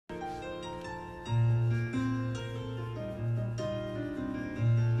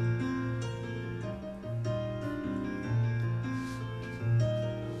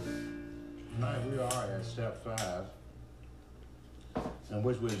step 5, in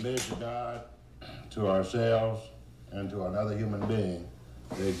which we admit to God, to ourselves, and to another human being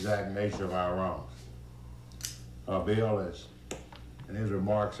the exact nature of our wrongs. Bill is, in his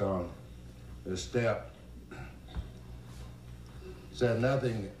remarks on this step, said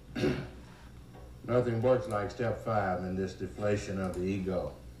nothing works like step 5 in this deflation of the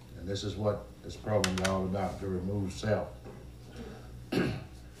ego. And this is what this program is all about, to remove self.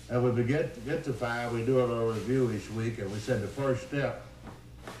 And when we get to 5, we do a little review each week, and we said the first step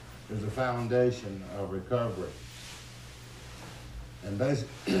is the foundation of recovery. And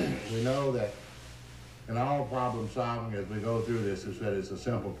basically, we know that in all problem solving, as we go through this, we said it's a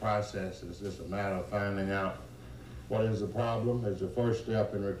simple process. It's just a matter of finding out what is the problem. It's the first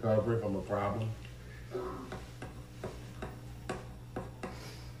step in recovery from a problem.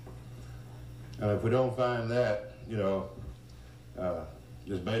 And if we don't find that,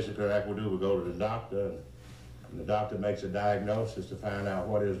 just basically like we do, we go to the doctor, and the doctor makes a diagnosis to find out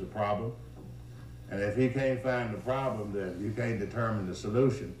what is the problem. And if he can't find the problem, then you can't determine the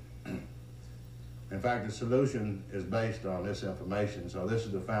solution. In fact, the solution is based on this information. So this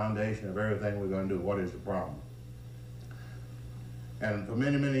is the foundation of everything we're going to do. What is the problem? And for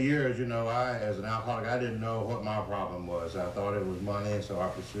many, many years, I, as an alcoholic, I didn't know what my problem was. I thought it was money, so I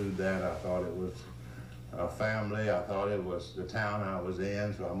pursued that. I thought it was family. I thought it was the town I was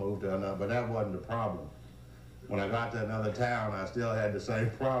in, so I moved to another. But that wasn't the problem. When I got to another town, I still had the same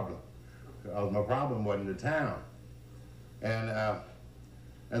problem. My problem wasn't the town. And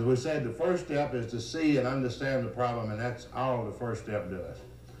as we said, the first step is to see and understand the problem, and that's all the first step does.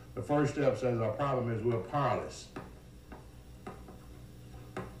 The first step says our problem is we're powerless.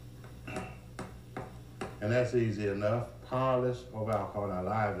 And that's easy enough. Powerless over alcohol in our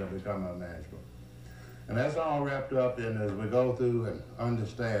lives have become unmanageable. And that's all wrapped up in as we go through and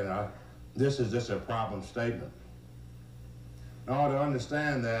understand. This is just a problem statement. In order to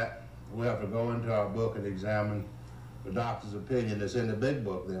understand that, we have to go into our book and examine the doctor's opinion that's in the big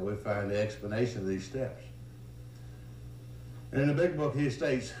book there. We find the explanation of these steps. And in the big book, he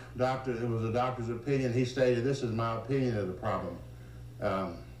states, it was a doctor's opinion. He stated, this is my opinion of the problem.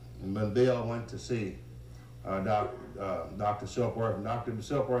 When Bill went to see Dr. Silkworth, and Dr.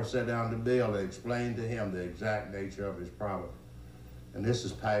 Silkworth sat down to Bill and explained to him the exact nature of his problem. And this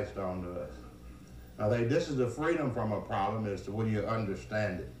is passed on to us. I think this is the freedom from a problem, is to when you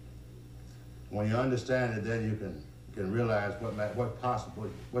understand it. When you understand it, then you can realize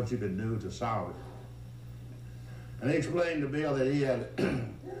what you can do to solve it. And he explained to Bill that he had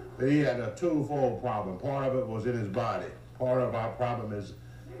a twofold problem. Part of it was in his body. Part of our problem is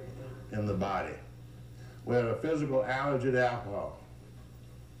in the body. We had a physical allergy to alcohol.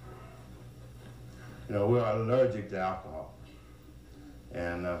 We're allergic to alcohol.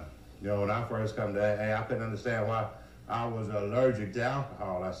 And when I first come to AA, I couldn't understand why I was allergic to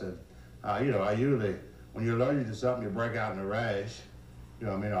alcohol. I said, I usually, when you're allergic to something, you break out in a rash,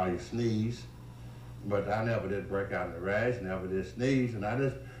 or you sneeze. But I never did break out in a rash, never did sneeze, and I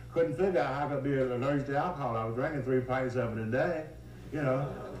just couldn't figure out how I could be allergic to alcohol. I was drinking 3 pints of it a day,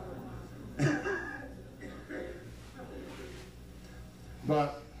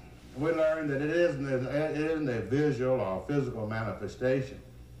 But we learned that it isn't a visual or physical manifestation.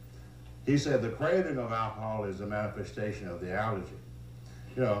 He said the craving of alcohol is the manifestation of the allergy.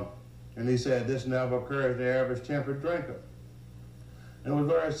 And he said this never occurs to the average temperate drinker. And it was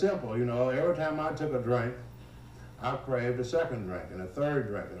very simple, every time I took a drink, I craved a second drink, and a third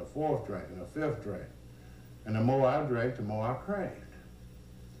drink, and a fourth drink, and a fifth drink. And the more I drank, the more I craved.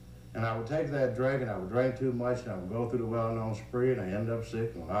 And I would take that drink, and I would drink too much, and I would go through the well-known spree, and I end up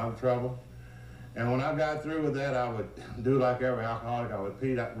sick and a lot of trouble. And when I got through with that, I would do like every alcoholic. I would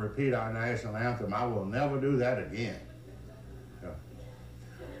repeat our national anthem. I will never do that again.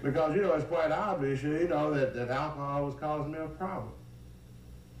 Because, it's quite obvious, that alcohol was causing me a problem.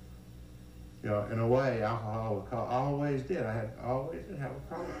 In a way, alcohol always did. I always did have a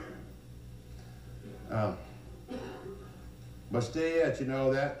problem. But still yet,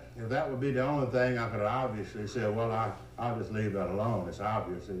 that if that would be the only thing, I could obviously say, well, I'll just leave that alone. It's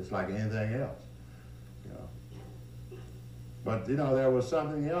obvious. It's like anything else. But, there was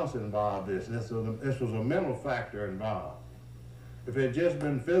something else involved in this. This was a mental factor involved. If it had just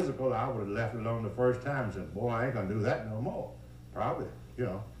been physical, I would have left it alone the first time and said, boy, I ain't going to do that no more. Probably,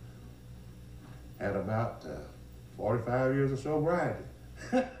 Had about 45 years of sobriety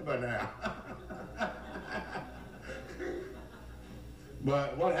by now.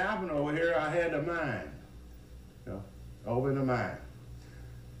 But what happened over here, I had the mind, over in the mind.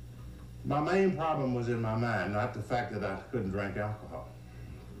 My main problem was in my mind, not the fact that I couldn't drink alcohol.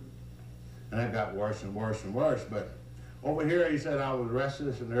 And that got worse and worse and worse. But over here, he said, I was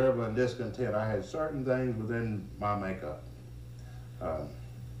restless and irritable and discontent. I had certain things within my makeup.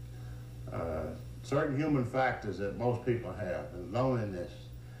 Certain human factors that most people have, and loneliness,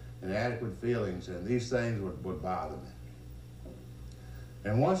 inadequate feelings, and these things would bother me.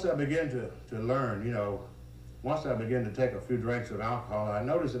 And once I began to learn, you know, once I began to take a few drinks of alcohol, I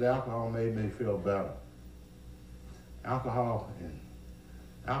noticed that alcohol made me feel better. Alcohol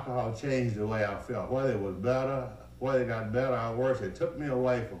changed the way I felt. Whether it was better, whether it got better or worse, it took me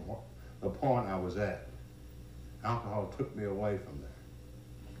away from the point I was at. Alcohol took me away from there.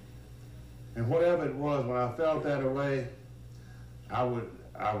 And whatever it was, when I felt that way, I would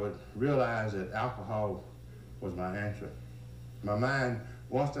realize that alcohol was my answer. My mind,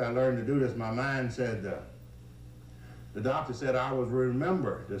 once I learned to do this, my mind said, the doctor said I would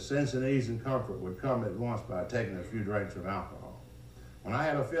remember the sense and ease and comfort would come at once by taking a few drinks of alcohol. When I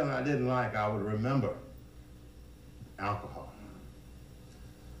had a feeling I didn't like, I would remember alcohol.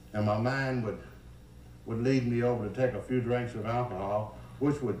 And my mind would lead me over to take a few drinks of alcohol,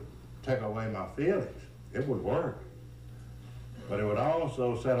 which would take away my feelings. It would work. But it would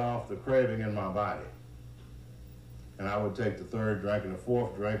also set off the craving in my body. And I would take the third drink and the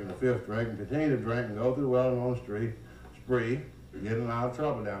fourth drink and the fifth drink and continue to drink and go through the well-known spree, getting out of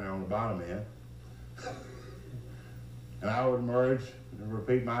trouble down there on the bottom end. And I would emerge and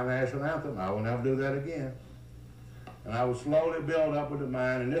repeat my national anthem. I would never do that again. And I would slowly build up with the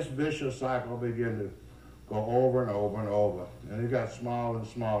mind, and this vicious cycle began to go over and over and over. And it got smaller and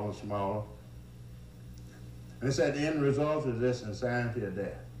smaller and smaller. And it said the end result is this: insanity or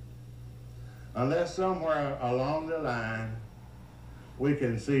death. Unless somewhere along the line we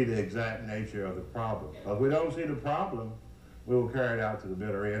can see the exact nature of the problem. If we don't see the problem, we will carry it out to the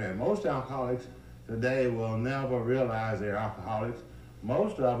bitter end. And most alcoholics today will never realize they're alcoholics.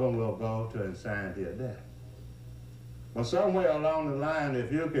 Most of them will go to insanity or death. But somewhere along the line,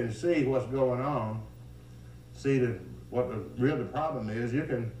 if you can see what's going on, see what the problem is, you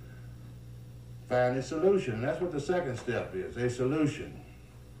can find a solution. And that's what the second step is, a solution.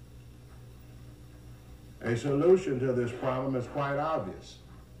 A solution to this problem is quite obvious.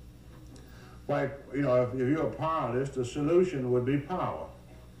 Like, you know, if you're powerless, the solution would be power.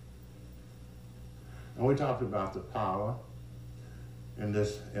 And we talked about the power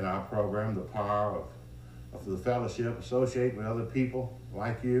in our program, the power of the fellowship, associate with other people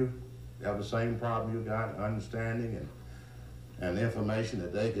like you. They have the same problem you got, understanding and information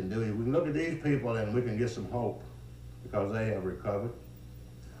that they can do. We can look at these people and we can get some hope because they have recovered.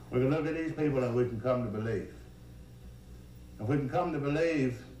 We can look at these people and we can come to believe. If we can come to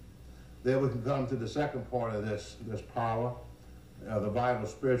believe, then we can come to the second part of this power, the vital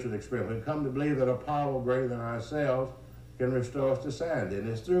spiritual experience. We can come to believe that a power greater than ourselves can restore us to sanity. And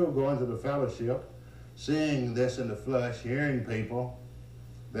it's through going to the fellowship, seeing this in the flesh, hearing people,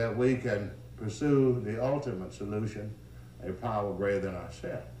 that we can pursue the ultimate solution, a power greater than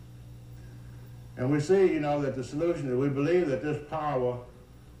ourselves. And we see, you know, that the solution is we believe that this power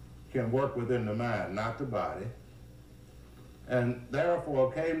can work within the mind, not the body, and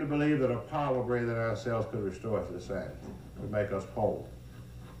therefore came to believe that a power greater than ourselves could restore us to sanity, could make us whole.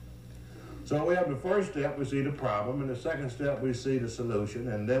 So we have the first step, we see the problem, and the second step, we see the solution,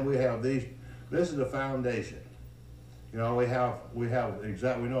 and then we have these. This is the foundation. You know, we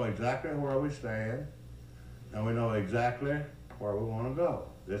know exactly where we stand, and we know exactly where we want to go.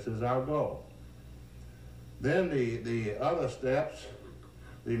 This is our goal. Then the other steps.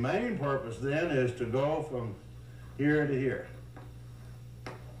 The main purpose then is to go from here to here.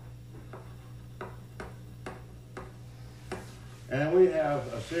 And we have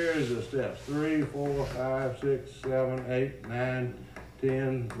a series of steps, 3, 4, 5, 6, 7, 8, 9,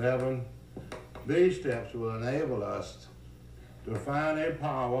 10, 11. These steps will enable us to find a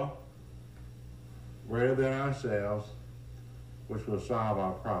power greater than ourselves, which will solve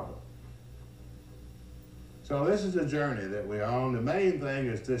our problem. So this is the journey that we're on. The main thing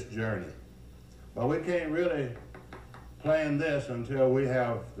is this journey. But we can't really plan this until we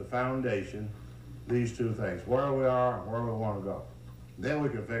have the foundation, these two things, where we are and where we want to go. Then we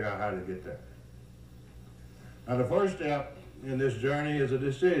can figure out how to get there. Now the first step in this journey is a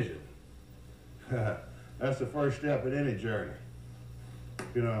decision. That's the first step in any journey.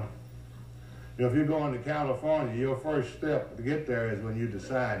 You know, if you're going to California, your first step to get there is when you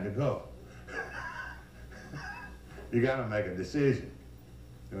decide to go. You got to make a decision.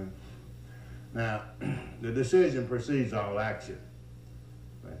 Okay? Now, the decision precedes all action.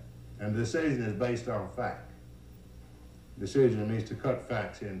 Right? And the decision is based on fact. Decision means to cut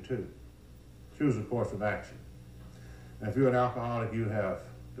facts in two. Choose a course of action. And if you're an alcoholic, you have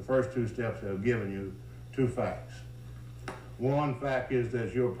the first two steps have given you two facts. One fact is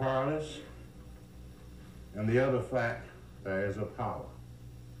that you're powerless, and the other fact, there is a power.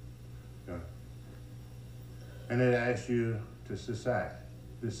 Okay? And it asks you to decide.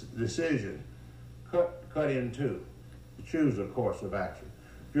 This decision, cut in two, to choose a course of action.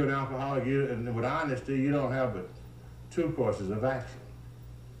 If you're an alcoholic, and with honesty, you don't have but two courses of action.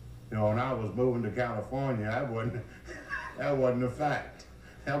 You know, when I was moving to California, that wasn't a fact.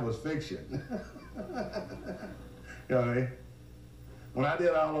 That was fiction. You know what I mean? When I did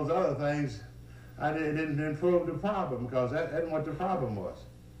all those other things, it didn't improve the problem, because that isn't what the problem was.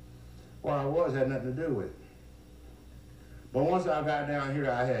 Where I was had nothing to do with it. But once I got down here,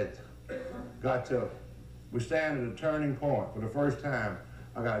 I had got to, we stand at a turning point. For the first time,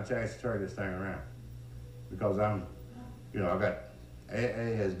 I got a chance to turn this thing around. Because AA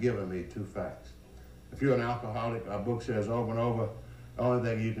has given me two facts. If you're an alcoholic, our book says over and over, the only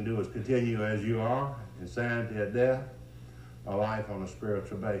thing you can do is continue as you are, insanity at death, or life on a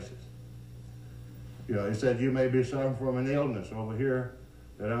spiritual basis. You know, it said you may be suffering from an illness over here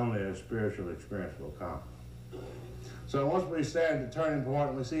that only a spiritual experience will come. So once we stand at the turning point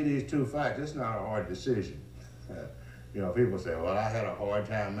and we see these two facts, it's not a hard decision. You know, people say, well, I had a hard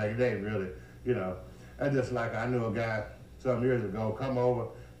time making it. They really, you know, that's just like I knew a guy some years ago come over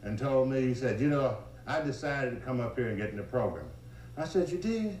and told me, he said, you know, I decided to come up here and get in the program. I said, you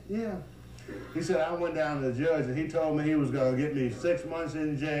did? Yeah. He said, I went down to the judge and he told me he was going to get me 6 months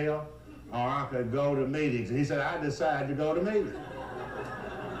in jail or I could go to meetings. And he said, I decided to go to meetings.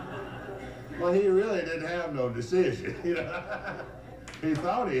 Well, he really didn't have no decision, you know. He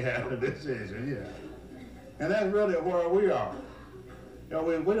thought he had a decision, yeah. And that's really where we are. You know,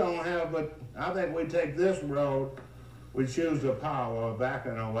 we don't have, but I think we take this road, we choose the power of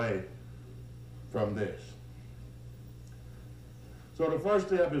backing away from this. So the first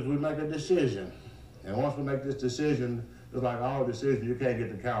step is we make a decision. And once we make this decision, just like all decisions, you can't get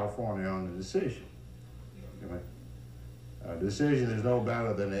to California on the decision. Okay? Decision is no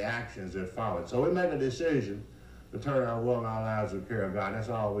better than the actions that follow it. So we make a decision to turn our will and our lives to the care of God. That's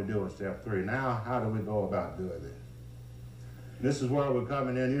all we do in step 3. Now, how do we go about doing this? This is where we're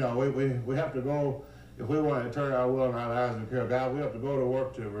coming in. You know, we have to go, if we want to turn our will and our lives to the care of God, we have to go to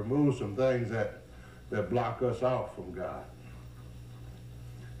work to remove some things that block us off from God.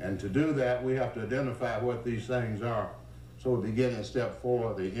 And to do that, we have to identify what these things are. So we begin in step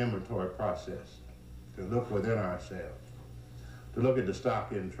 4, the inventory process, to look within ourselves, to look at the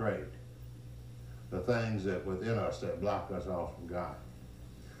stock in trade, the things that within us that block us off from God.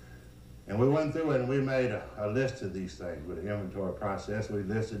 And we went through and we made a list of these things with the inventory process. We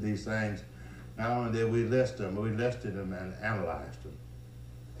listed these things. Not only did we list them, we listed them and analyzed them.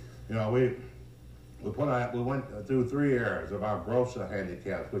 You know, we went through 3 areas of our grosser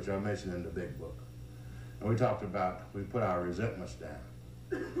handicaps, which I mentioned in the big book. And we talked about, we put our resentments down.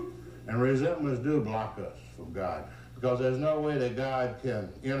 And resentments do block us from God, because there's no way that God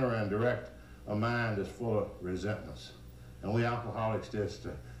can enter and direct a mind that's full of resentments. And we alcoholics just,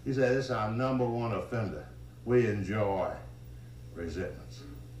 he said, this is our number 1 offender. We enjoy resentments.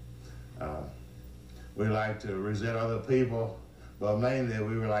 We like to resent other people, but mainly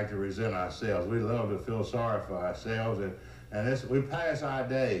we would like to resent ourselves. We love to feel sorry for ourselves, and we pass our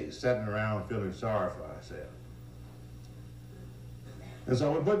days sitting around feeling sorry for ourselves. And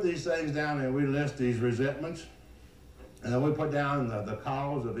so we put these things down and we list these resentments, and then we put down the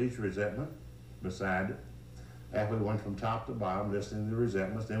cause of each resentment beside it. After we went from top to bottom, listing the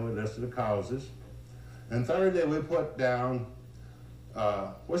resentments, then we listed the causes. And thirdly, we put down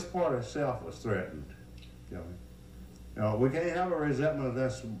which part of self was threatened. You know, we can't have a resentment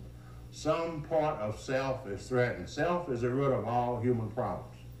unless some part of self is threatened. Self is the root of all human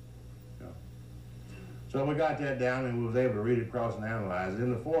problems. You know? So we got that down and we was able to read it across and analyze it.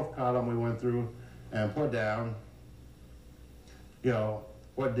 In the 4th column, we went through and put down, you know,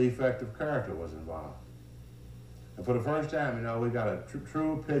 what defective character was involved. And for the first time, you know, we got a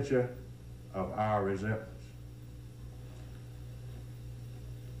true picture of our resentments.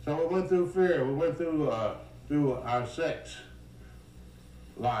 So we went through fear. We went through our sex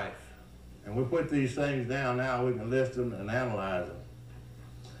life. And we put these things down. Now we can list them and analyze them.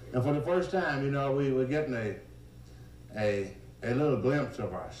 And for the first time, you know, we're getting a little glimpse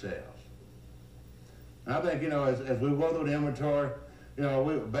of ourselves. And I think, you know, as we go through the inventory, you know,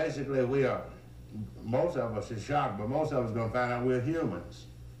 we are, most of us is shocked, but most of us are going to find out we're humans.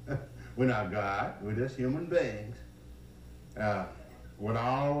 We're not God. We're just human beings with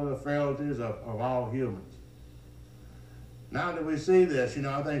all the frailties of all humans. Now that we see this, you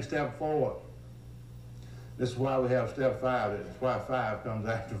know, I think step 4 This is why we have step 5. That's why 5 comes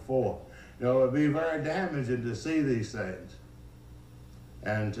after 4. You know, it would be very damaging to see these things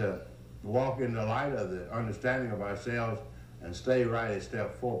and to walk in the light of the understanding of ourselves and stay right at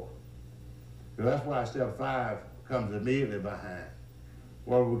step 4. So that's why step 5 comes immediately behind,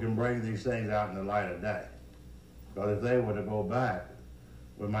 where we can bring these things out in the light of day. Because if they were to go back,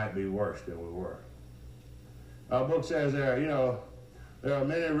 we might be worse than we were. Our book says there, you know, there are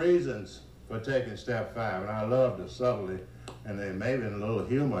many reasons for taking step 5, and I love the subtlety and then maybe in a little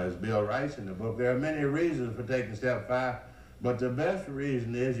humor, as Bill writes in the book. There are many reasons for taking step 5, but the best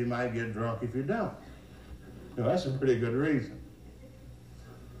reason is you might get drunk if you don't. You know, that's a pretty good reason.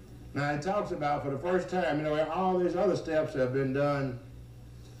 Now, it talks about, for the first time, you know, all these other steps have been done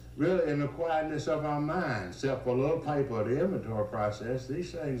really in the quietness of our minds, except for a little paper, the inventory process.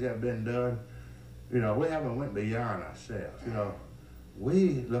 These things have been done, you know, we haven't went beyond ourselves. You know,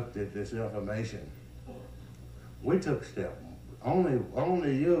 we looked at this information. We took step one.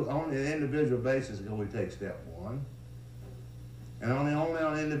 Only on an individual basis can we take step 1. And only on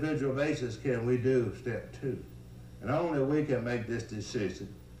an individual basis can we do step 2. And only we can make this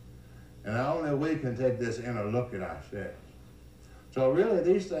decision. And only we can take this inner look at ourselves. So really,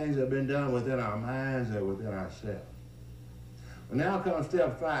 these things have been done within our minds and within ourselves. But now comes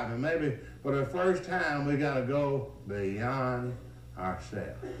step 5, and maybe for the first time, we got to go beyond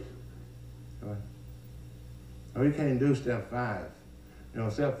ourselves. We can't do step 5. You know,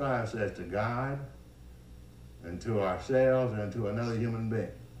 step 5 says to God, and to ourselves, and to another human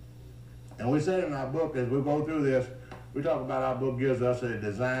being. And we said in our book, as we go through this, we talk about our book gives us a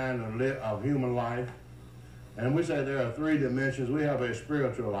design of human life. And we say there are 3 dimensions. We have a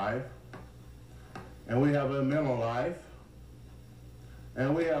spiritual life, and we have a mental life,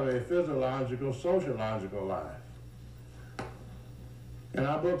 and we have a physiological, sociological life. And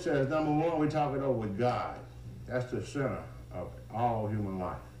our book says, number 1, we talk it over with God. That's the center of all human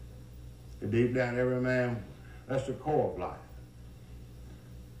life. Deep down, every man, that's the core of life.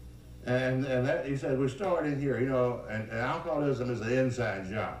 And that, he says, we start in here, you know, and alcoholism is an inside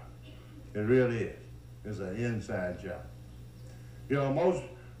job. It really is. It's an inside job. You know, a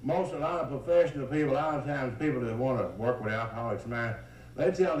lot of professional people, a lot of times people that want to work with alcoholics, man,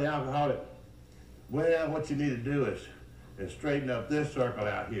 they tell the alcoholic, well, what you need to do is straighten up this circle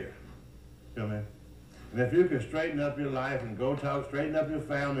out here. You know what I mean? And if you can straighten up your life and straighten up your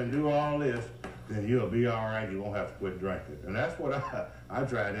family and do all this, then you'll be all right. You won't have to quit drinking. And that's what I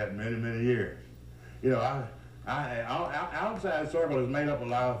tried that many, many years. You know, outside circle is made up of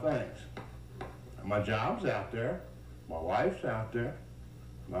a lot of things. My job's out there. My wife's out there.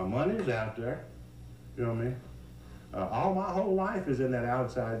 My money's out there. You know what I mean? My whole life is in that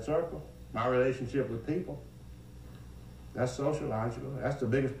outside circle. My relationship with people. That's sociological. That's the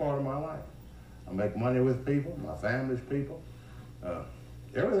biggest part of my life. I make money with people, my family's people.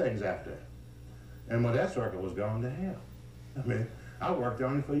 Everything's out there. And when that circle was gone to hell. I mean, I worked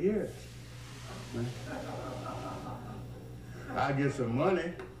on it for years. I get some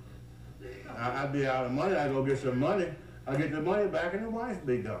money. I'd be out of money. I go get some money. I get the money back and the wife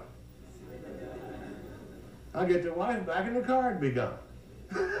be gone. I get the wife back and the car be gone.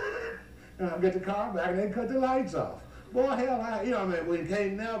 And I get the car back and they cut the lights off. Boy, hell, you know what I mean? We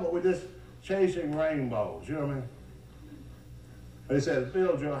can't now, but we're just chasing rainbows. You know what I mean? But it says,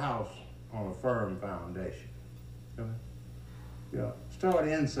 build your house on a firm foundation. You know what I mean? You know, start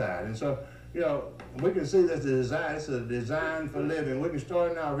inside. And so, you know, we can see this design. It's a design for living. We can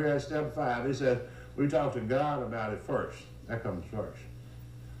start now here at step 5. He says we talk to God about it first. That comes first.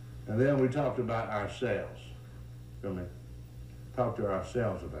 And then we talked about ourselves. You know what I mean? Talk to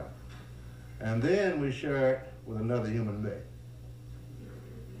ourselves about it. And then we share it with another human being.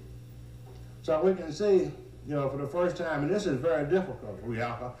 So we can see, you know, for the first time, and this is very difficult for we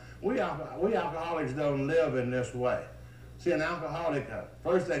alcoholics don't live in this way. See, an alcoholic,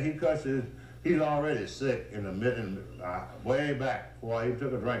 first thing he cuts is, he's already sick in the mid, way back before he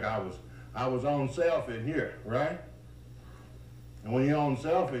took a drink. I was on self in here, right? And when you're on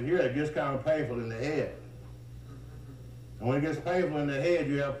self in here, it gets kind of painful in the head. And when it gets painful in the head,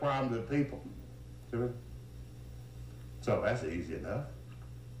 you have problems with people. So that's easy enough.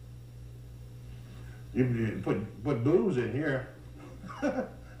 You put booze in here,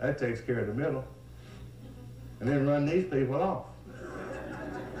 that takes care of the middle. And then run these people off.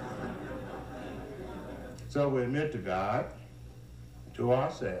 So we admit to God, to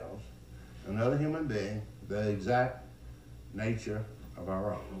ourselves, another human being, the exact nature of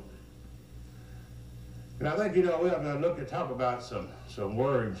our own. And I think, you know, we have to talk about some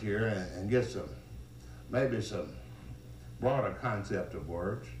words here and get maybe some broader concept of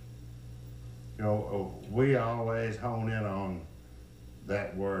words. You know, we always hone in on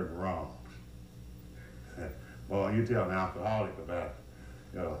that word wrongs. Well, you tell an alcoholic about it.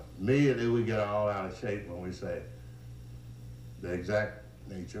 You know, immediately we get all out of shape when we say the exact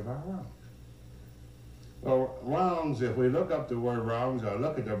nature of our wrongs. Well, wrongs, if we look up the word wrongs or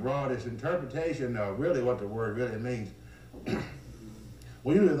look at the broadest interpretation of really what the word really means,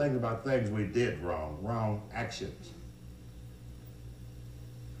 we usually think about things we did wrong, wrong actions.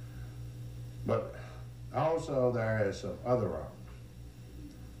 But also there is some other wrongs.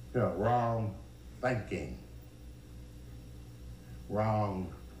 You know, wrong thinking,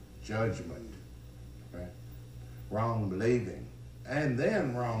 wrong judgment, right? Wrong believing, and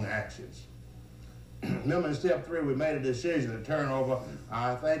then wrong actions. Remember in step 3, we made a decision to turn over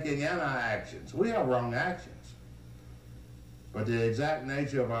our thinking and our actions. We have wrong actions, but the exact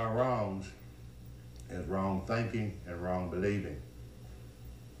nature of our wrongs is wrong thinking and wrong believing.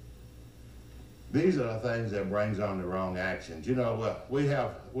 These are the things that brings on the wrong actions. You know what? We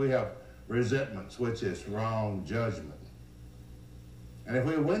have resentments, which is wrong judgment. And if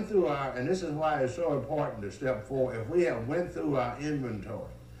we went through and this is why it's so important to step 4, if we have went through our inventory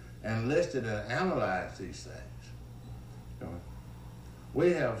and listed and analyzed these things, you know,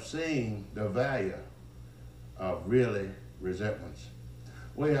 we have seen the value of really resentments.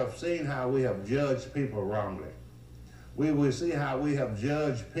 We have seen how we have judged people wrongly. We see how we have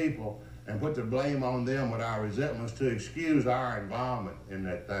judged people and put the blame on them with our resentments to excuse our involvement in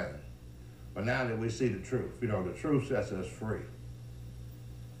that thing. But now that we see the truth, you know, the truth sets us free.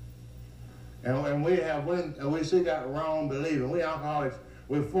 And we see that wrong believing. We alcoholics,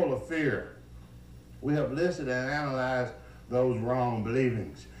 we're full of fear. We have listed and analyzed those wrong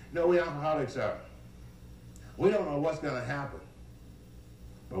believings. You know, we alcoholics we don't know what's going to happen,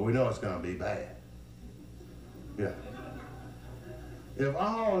 but we know it's going to be bad. Yeah. If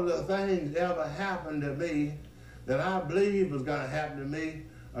all the things ever happened to me that I believed was going to happen to me,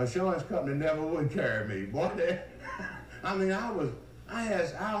 an insurance company never would carry me. Boy, I mean,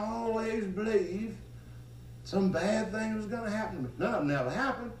 I always believed some bad thing was going to happen to me. None of them never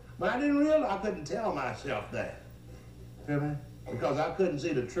happened, but I didn't realize, I couldn't tell myself that. Feel me? Because I couldn't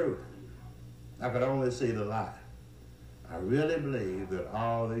see the truth. I could only see the lie. I really believed that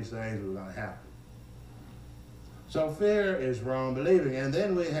all these things were going to happen. So fear is wrong believing. And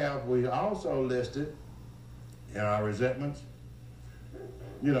then we also listed in our resentments,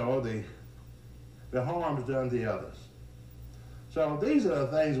 you know, the harms done to others. So these are the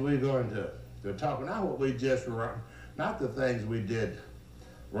things we're going to talk about. Not what we just wrong, not the things we did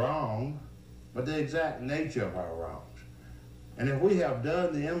wrong, but the exact nature of our wrongs. And if we have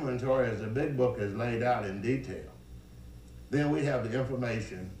done the inventory as the big book is laid out in detail, then we have the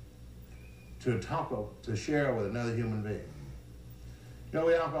information to share with another human being. You know,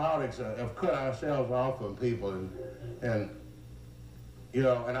 we alcoholics have cut ourselves off from people, and you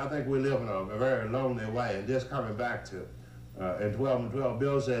know, and I think we live in a very lonely way. And just coming back to in 12 and 12,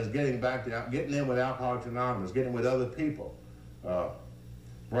 Bill says getting in with Alcoholics Anonymous, getting with other people,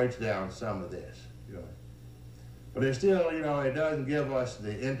 breaks down some of this. You know, but it still, you know, it doesn't give us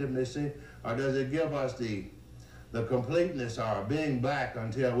the intimacy, or does it give us the completeness or being back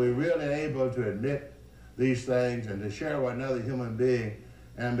until we're really able to admit these things and to share with another human being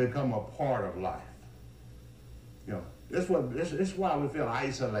and become a part of life. You know, this is why we feel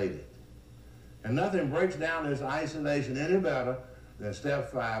isolated. And nothing breaks down this isolation any better than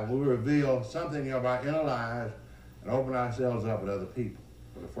step 5, when we reveal something of our inner lives and open ourselves up with other people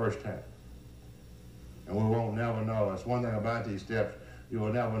for the first time. And we won't never know. That's one thing about these steps. You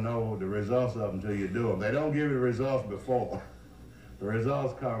will never know the results of them until you do them. They don't give you the results before. The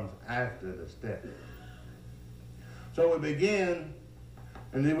results come after the step. So we begin,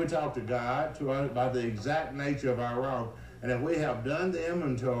 and then we talk to God about the exact nature of our wrong. And if we have done the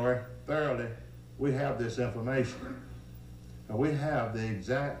inventory thoroughly, we have this information. And we have the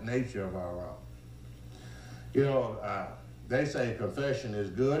exact nature of our wrong. You know, they say confession is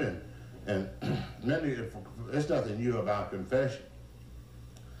good, and there's nothing new about confession.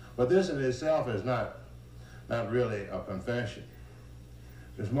 But this in itself is not really a confession.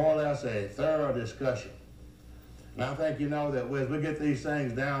 It's more or less a thorough discussion. And I think you know that as we get these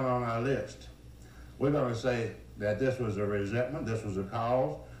things down on our list, we're going to say that this was a resentment, this was a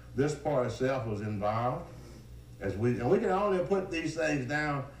cause, this part of self was involved. And we can only put these things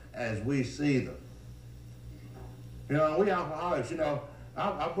down as we see them. You know, we alcoholics, you know,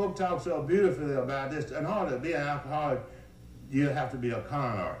 our book talks so beautifully about this. In order to be an alcoholic, you have to be a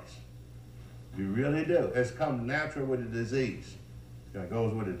con artist. You really do. It's come natural with the disease. It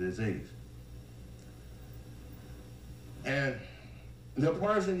goes with the disease. And The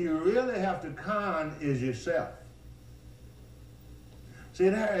person you really have to con is yourself. See,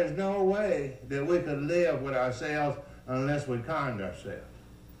 there is no way that we could live with ourselves unless we conned ourselves.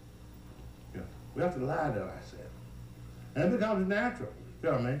 You know, we have to lie to ourselves. And it becomes natural. You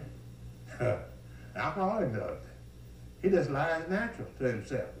know what I mean? Alcoholic does it. He just lies natural to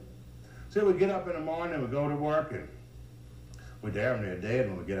himself. See, we get up in the morning, we go to work, and we're damn near dead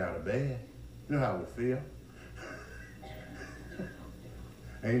when we get out of bed. You know how we feel?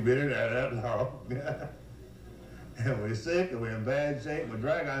 Ain't been in there that long. And we're sick, and we're in bad shape. We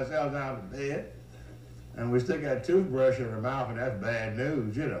drag ourselves out of bed, and we stick that toothbrush in our mouth, and that's bad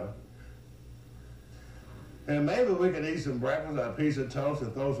news, you know. And maybe we can eat some breakfast, a piece of toast,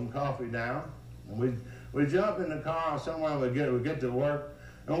 and throw some coffee down. And we jump in the car somewhere, we get to work.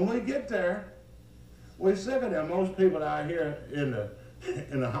 And when we get there, we're sicker than most people out here in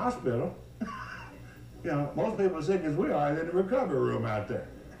the hospital. You know, most people are sick as we are in the recovery room out there.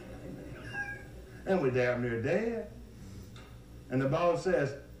 And we're damn near dead. And the boss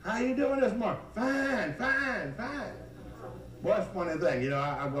says, "How you doing this morning?" "Fine, fine, fine." Well, that's a funny thing. You know,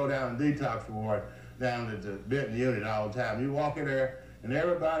 I go down to detox ward down at the Benton unit all the time. You walk in there, and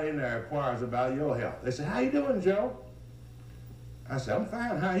everybody in there inquires about your health. They say, "How you doing, Joe?" I said, "I'm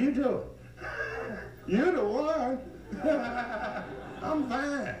fine. How you doing?" "You're the one." "I'm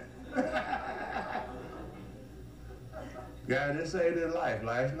fine." Guy just saved his life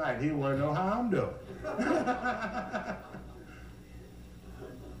last night. He wanted to know how I'm doing.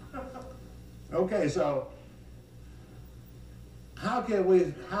 Okay, so how can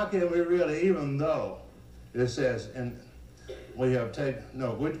we really, even though it says, and we have taken,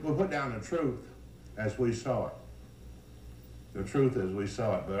 no, we put down the truth as we saw it. The truth as we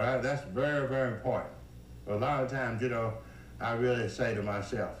saw it. But that's very, very important. But a lot of times, you know, I really say to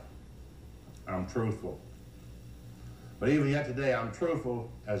myself, I'm truthful. But even yet today, I'm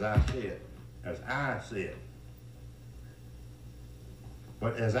truthful as I see it, as I see it.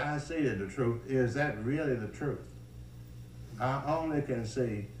 But as I see it, the truth, is that really the truth? I only can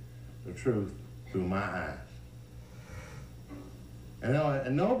see the truth through my eyes. And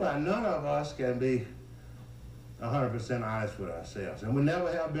none of us can be 100% honest with ourselves. And we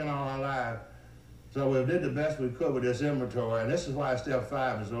never have been all our life. So we did the best we could with this inventory. And this is why step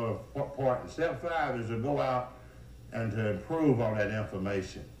 5 is so important. Step 5 is to go out and to improve on that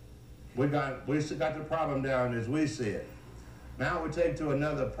information. We got the problem down as we see it. Now we take to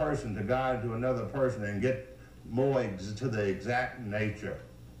another person, to God, to another person, and get more to the exact nature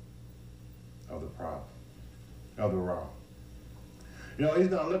of the problem, of the wrong. You know, he's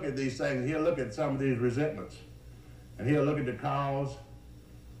going to look at these things. He'll look at some of these resentments, and he'll look at the cause,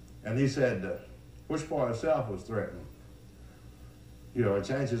 and he said, which part of self was threatened? You know,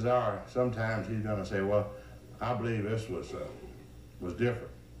 chances are, sometimes he's going to say, well, I believe this was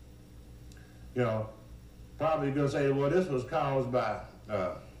different. You know, probably going to say, well, this was caused by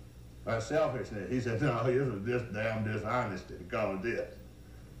selfishness. He said, no, this was just damn dishonesty to cause this.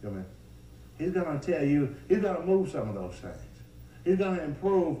 You know what I mean? He's going to tell you, he's going to move some of those things. He's going to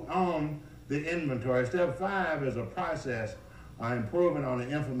improve on the inventory. Step 5 is a process on improving on the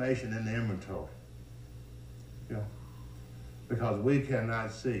information in the inventory. You know, because we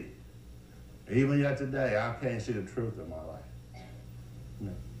cannot see. Even yet today, I can't see the truth in my life. You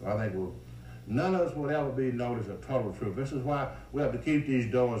know, I think none of us will ever be noticed of total truth. This is why we have to keep these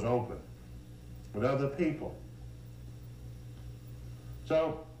doors open with other people.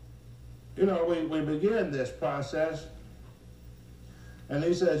 So, you know, we begin this process, and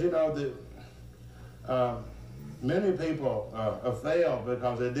he says, you know, many people failed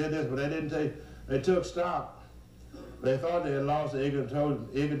because they did this, but they took stock. They thought they had lost the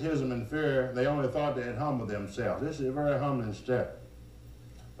egotism and fear. They only thought they had humbled themselves. This is a very humbling step.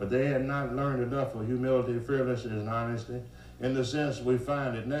 But they had not learned enough of humility, fearlessness, and honesty in the sense we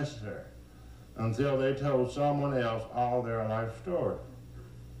find it necessary until they told someone else all their life story.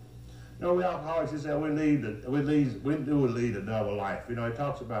 You know, we alcoholics, he said, we do lead a double life. You know, he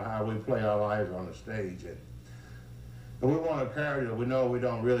talks about how we play our lives on the stage, and we want a character that we know we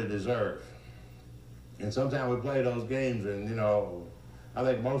don't really deserve. And sometimes we play those games, and, you know, I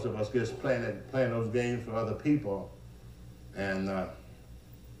think most of us get playing those games for other people, and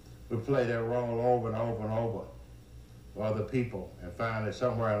we play that role over and over and over for other people, and finally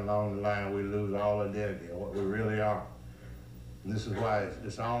somewhere along the line we lose all identity of what we really are. And this is why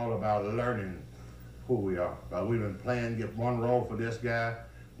it's all about learning who we are. But we've been playing, get one role for this guy,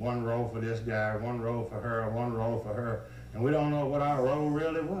 one role for this guy, one role for her, one role for her, and we don't know what our role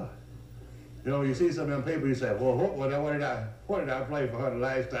really was. You know, you see some of them people, you say, well, what did I play for her the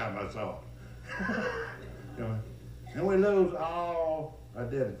last time I saw her? You know, And we lose all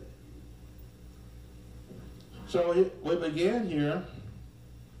identity. So we begin here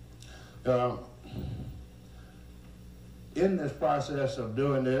in this process of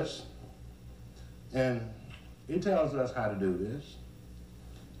doing this, and he tells us how to do this.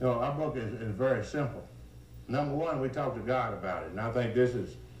 You know, our book is very simple. Number one, we talk to God about it, and I think this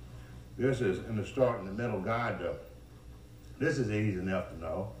is in the start and the middle guide. This is easy enough to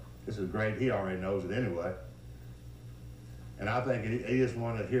know. This is great. He already knows it anyway. And I think he just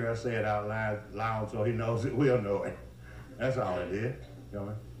wanted to hear us say it out loud so he knows that we'll know it. That's all it is. You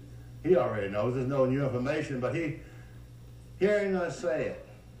know, he already knows. There's no new information, but he, hearing us say it,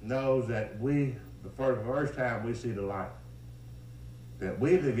 knows that for the first time we see the light, that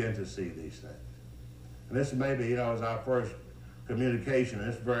we begin to see these things. And this maybe, you know, is our first communication,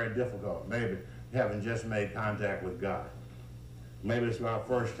 and it's very difficult. Maybe having just made contact with God. Maybe it's our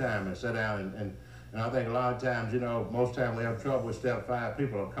first time and sit down and I think a lot of times, you know, most time we have trouble with step 5.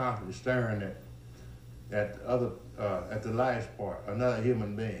 People are constantly staring at the last part, another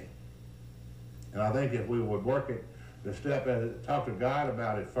human being. And I think if we would work it, the step is talk to God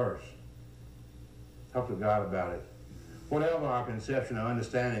about it first. Talk to God about it. Whatever our conception or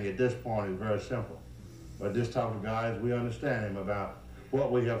understanding at this point is very simple. But just talk to God as we understand him about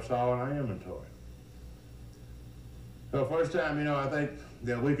what we have saw in our inventory. So first time, you know, I think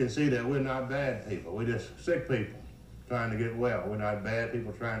that we can see that we're not bad people. We're just sick people trying to get well. We're not bad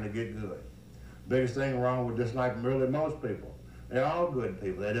people trying to get good. Biggest thing wrong with just like really most people. They're all good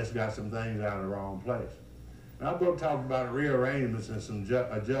people. They just got some things out of the wrong place. And our book talks about rearrangements and some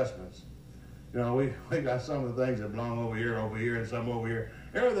adjustments. You know, we got some of the things that belong over here, and some over here.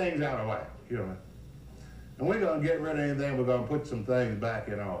 Everything's out of whack, you know. And we're going to get rid of anything. We're going to put some things back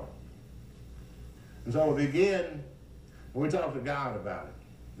in order. And so we begin, and we talk to God about it.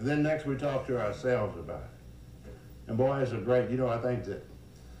 And then next we talk to ourselves about it. And boy, it's a great, you know, I think that,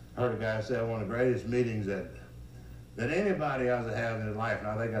 I heard a guy say one of the greatest meetings that anybody ever has in his life, and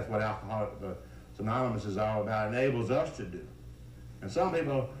I think that's what Alcoholics Anonymous is all about, enables us to do. And some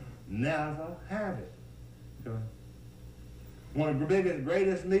people never have it. One of the biggest,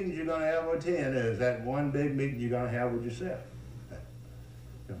 greatest meetings you're going to ever attend is that one big meeting you're going to have with yourself.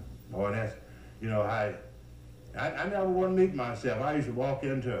 Boy, that's, you know, I never want to meet myself. I used to walk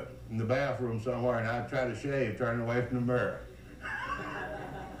in the bathroom somewhere and I'd try to shave, turning away from the mirror.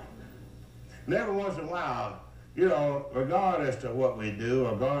 And every once in a while, you know, regardless to what we do,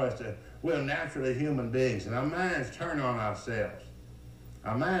 we're naturally human beings, and our minds turn on ourselves.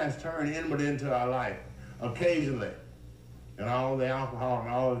 Our minds turn inward into our life occasionally. And all the alcohol and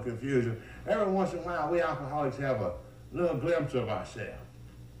all the confusion. Every once in a while, we alcoholics have a little glimpse of ourselves.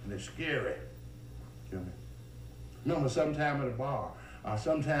 And it's scary. Remember sometime at a bar, or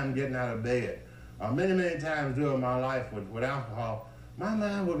sometime getting out of bed, or many, many times during my life with alcohol, my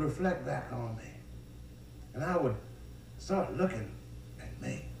mind would reflect back on me. And I would start looking at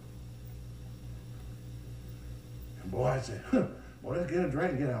me. And boy, I'd say, well, let's get a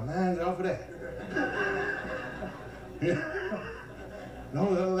drink and get our minds off of that. No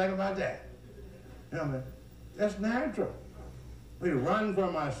other thing about that. You know, man, that's natural. We run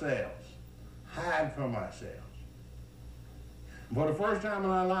from ourselves, hide from ourselves. For the first time in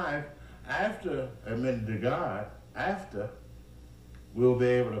our life, after admitting to God, we'll be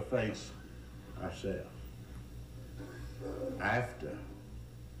able to face ourselves. After.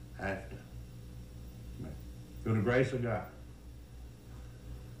 Through the grace of God.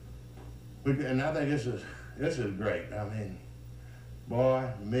 And I think this is great. I mean, boy,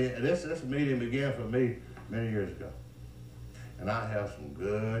 this meeting began for me many years ago. And I have some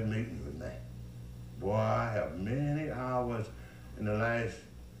good meetings with me. Boy, I have many hours in the last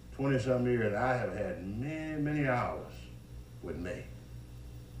 20-some years. I have had many, many hours with me.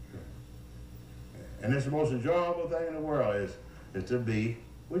 And it's the most enjoyable thing in the world is to be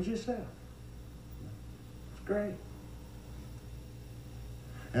with yourself. It's great.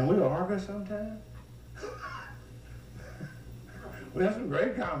 And we argue sometimes. We have some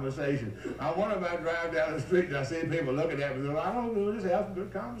great conversation. I wonder if I drive down the street and I see people looking at me and I don't know, just have some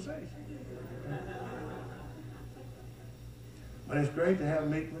good conversation. But it's great to have a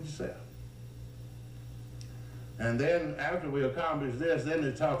meeting with yourself. And then after we accomplish this, then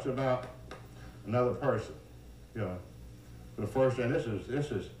it talks about another person. You know, for the first thing, this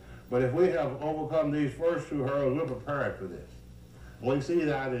is, but if we have overcome these first two hurdles, we're prepared for this. We see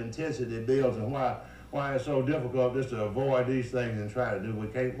how the intensity builds and why it's so difficult just to avoid these things and try to do. We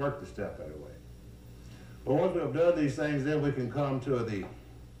can't work the step that way. But once we have done these things, then we can come to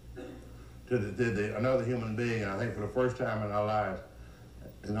another human being. And I think for the first time in our lives,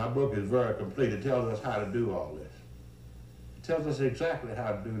 and our book is very complete. It tells us how to do all this. tells us exactly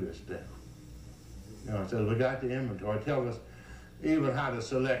how to do this thing. You know, it says we got the inventory. It tells us even how to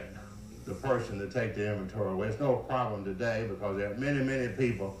select the person to take the inventory away. It's no problem today because there are many, many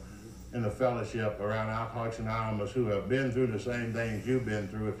people in the fellowship around Alcoholics Anonymous who have been through the same things you've been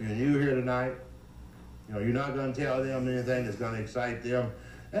through. If you're new here tonight, you know, you're not going to tell them anything that's going to excite them.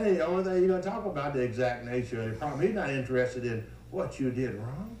 And the only thing you're going to talk about the exact nature of the problem. He's not interested in what you did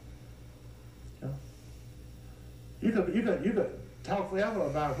wrong. You know? You could talk forever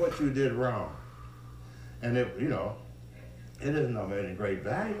about what you did wrong. And it, you know, it isn't of any great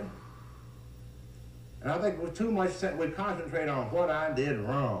value. And I think we're too much, we concentrate on what I did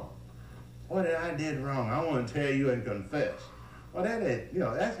wrong. What did I did wrong? I want to tell you and confess. Well, that is, you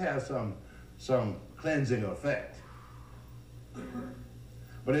know, that has some cleansing effect.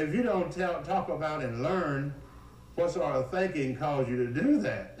 But if you don't talk about and learn what sort of thinking caused you to do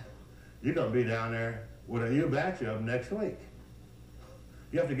that, you're going to be down there with a new batch of them next week.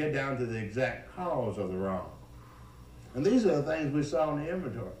 You have to get down to the exact cause of the wrong. And these are the things we saw in the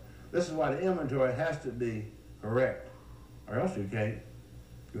inventory. This is why the inventory has to be correct, or else you can't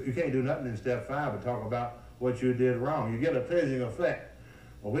do nothing in step 5 but talk about what you did wrong. You get a pleasing effect.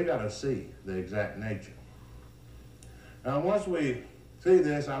 Well, we got to see the exact nature. Now, once we see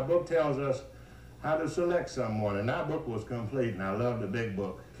this, our book tells us how to select someone, and our book was complete, and I love the big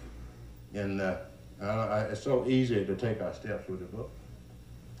book. And it's so easy to take our steps with the book.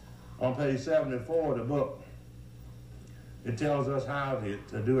 On page 74 of the book, it tells us how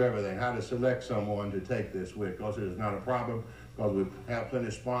to do everything, how to select someone to take this with. Of course, it's not a problem because we have plenty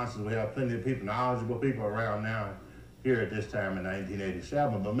of sponsors. We have plenty of people, knowledgeable people around now here at this time in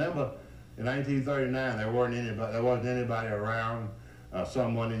 1987. But remember, in 1939, there wasn't anybody around.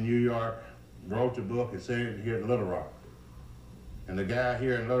 Someone in New York wrote the book and sent it here in Little Rock. And the guy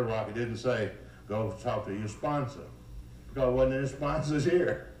here in Little Rock, he didn't say, go talk to your sponsor, because there wasn't any sponsors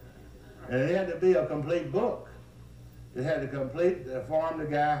here. And it had to be a complete book. It had to inform the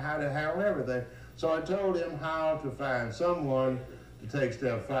guy how to handle everything. So I told him how to find someone to take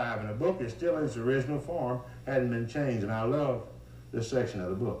step 5. And the book is still in its original form, hadn't been changed. And I love this section of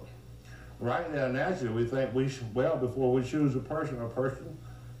the book. Right now, naturally, we think before we choose a person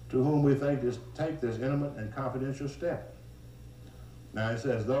to whom we think take this intimate and confidential step. Now it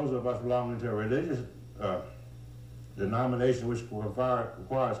says, those of us belonging to a religious denomination which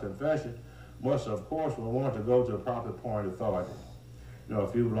requires confession must, of course, will want to go to a proper point of authority. You know,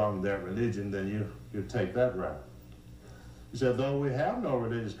 if you belong to that religion, then you take that route. He said, though we have no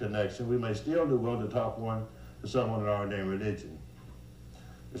religious connection, we may still do well to talk to someone in our name religion,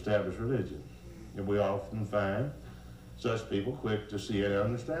 established religion. And we often find such people quick to see and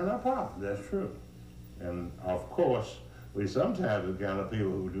understand our problems. That's true. And of course, we sometimes encounter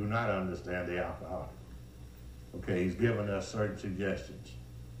people who do not understand the alcoholic. Okay, he's given us certain suggestions.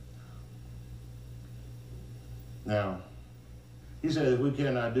 Now, he said if we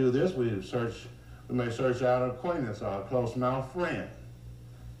cannot do this, we may search out an acquaintance or a close-mouthed friend.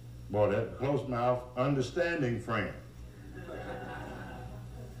 Boy, that close-mouthed, understanding friend.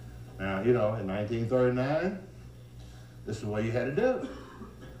 Now, you know, in 1939, this is what you had to do.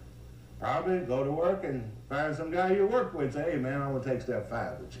 Probably go to work and find some guy you work with and say, hey, man, I want to take step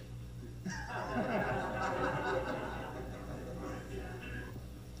 5 with you.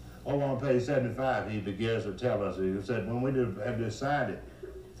 Over on page 75, he begins to tell us, he said, when we have decided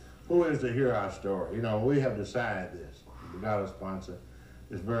who is to hear our story, you know, we have decided this. We got a sponsor.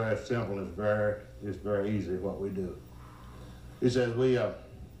 It's very simple. It's very easy what we do. He says, we have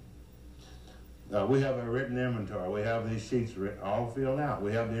a written inventory. We have these sheets all filled out.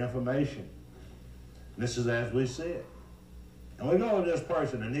 We have the information. This is as we see it. And we go to this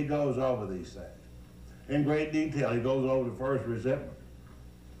person, and he goes over these things in great detail. He goes over the first resentment,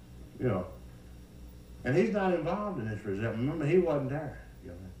 you know. And he's not involved in this resentment. Remember, he wasn't there. You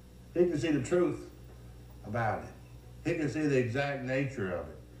know? He can see the truth about it. He can see the exact nature of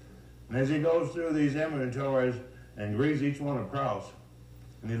it. And as he goes through these inventories and reads each one across,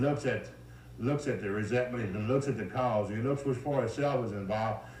 and he looks at the resentment, and looks at the cause, he looks which part itself is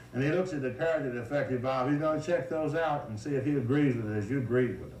involved, and he looks at the character defect involved. He's going to check those out and see if he agrees with it as you agree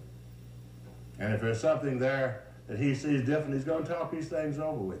with him. And if there's something there that he sees different, he's going to talk these things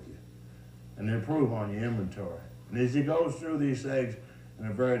over with you and improve on your inventory. And as he goes through these things in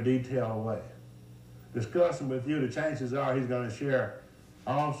a very detailed way, discussing with you, the chances are he's going to share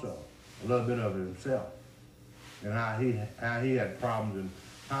also a little bit of himself and how he had problems and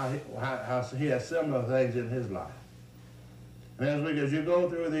how he has similar things in his life. And as you go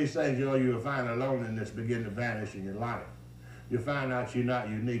through these things, you know, you'll find a loneliness begin to vanish in your life. You find out you're not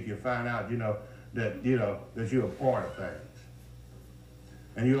unique. You find out, that you're a part of things.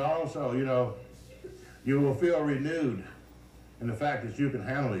 And you also, you will feel renewed in the fact that you can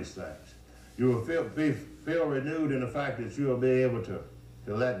handle these things. You will feel renewed in the fact that you will be able to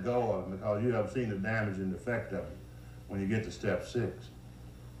let go of them because you have seen the damage and effect of it when you get to step 6.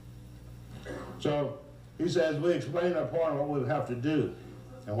 So he says, we explain our point what we have to do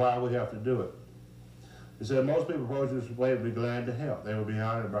and why we have to do it. He said, most people approach this way will be glad to help. They will be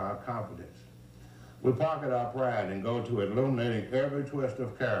honored by our confidence. We pocket our pride and go to illuminating every twist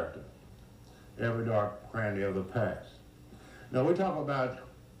of character, every dark cranny of the past. Now we talk about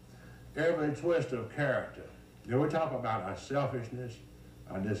every twist of character. We talk about our selfishness,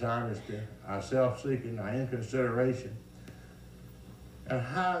 our dishonesty, our self-seeking, our inconsideration, and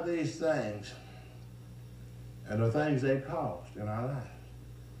how these things and the things they caused in our lives.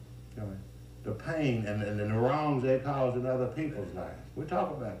 The pain and the wrongs they caused in other people's lives. We talk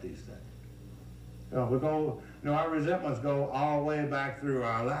about these things. Our resentments go all the way back through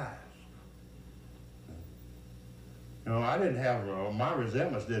our lives. I didn't have, my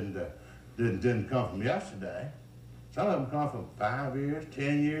resentments didn't come from yesterday. Some of them come from 5 years,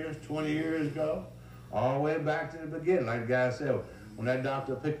 10 years, 20 years ago, all the way back to the beginning. Like the guy said, when that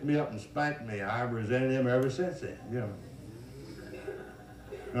doctor picked me up and spanked me, I resented him ever since then.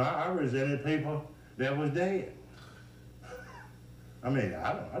 I resented people that was dead. I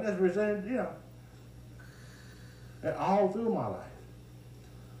just resented, all through my life.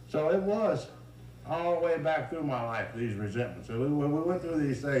 So it was all the way back through my life, these resentments. So when we went through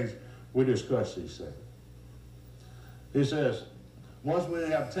these things, we discussed these things. He says, once we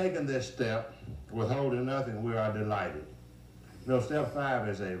have taken this step, withholding nothing, we are delighted. Step 5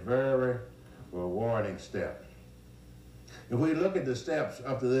 is a very rewarding step. If we look at the steps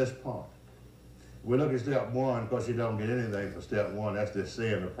up to this point, we look at step 1, of course you don't get anything for step 1. That's just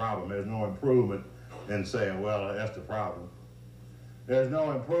seeing the problem. There's no improvement in saying, well, that's the problem. There's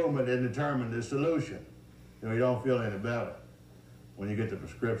no improvement in determining the solution. You don't feel any better when you get the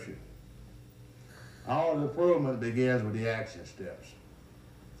prescription. All the improvement begins with the action steps.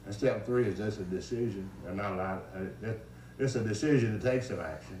 And step 3 is just a decision. There's not a lot. It's a decision to take some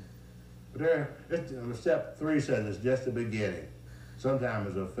action. But step 3 says it's just the beginning.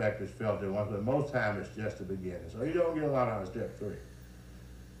 Sometimes the effect is felt at once, but most times it's just the beginning. So you don't get a lot out of step 3.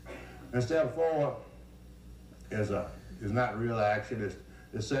 And step 4 is not real action.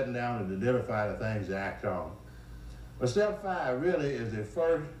 It's sitting down and identify the things to act on. But step 5 really is the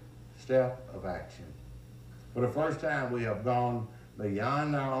first step of action. For the first time, we have gone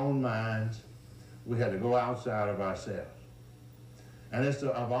beyond our own minds. We had to go outside of ourselves. And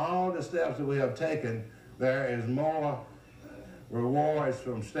of all the steps that we have taken, there is more rewards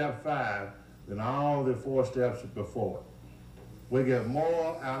from step 5 than all the 4 steps before. We get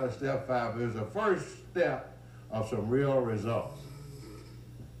more out of step 5. It was the first step of some real results.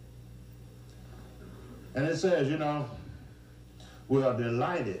 And it says, we are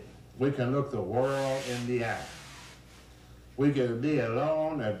delighted. We can look the world in the eye. We can be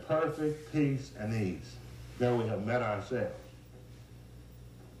alone at perfect peace and ease. There we have met ourselves.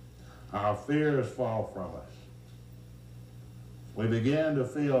 Our fears fall from us. We begin to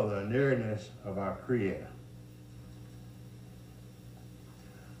feel the nearness of our Creator.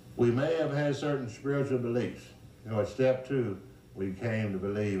 We may have had certain spiritual beliefs. At step 2, we came to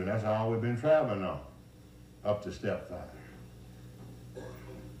believe, and that's all we've been traveling on, up to step 5.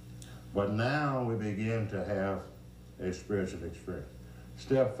 But now we begin to have a spiritual experience.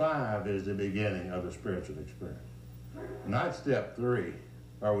 Step 5 is the beginning of the spiritual experience. Not step 3,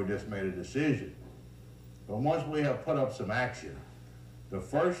 where we just made a decision. But once we have put up some action, the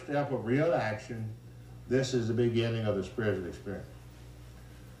first step of real action, this is the beginning of the spiritual experience.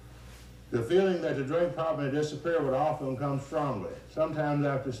 The feeling that the drink problem had disappeared would often come strongly. Sometimes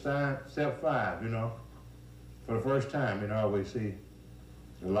after step 5, for the first time, we see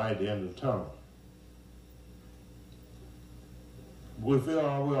the light at the end of the tunnel. We feel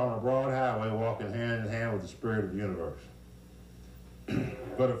we're on a broad highway walking hand in hand with the spirit of the universe.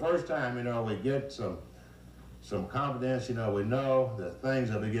 For the first time, we get some confidence, we know that things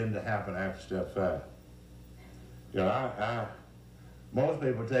are beginning to happen after step 5. Most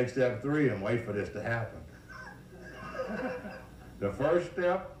people take step 3 and wait for this to happen. The first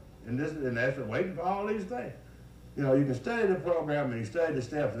step, and that's waiting for all these things. You can study the program and you study the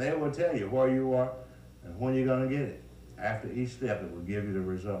steps, and they will tell you where you are and when you're going to get it. After each step, it will give you the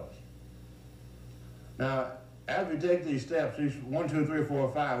results. Now, after you take these steps, these 1, 2, 3,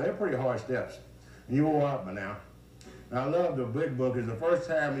 4, 5, they're pretty hard steps. And you wore out by now. Now, I love the big book is the first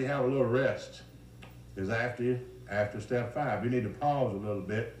time you have a little rest is after step 5. You need to pause a little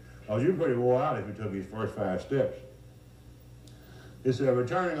bit, because you're pretty wore out if you took these first 5 steps. He said,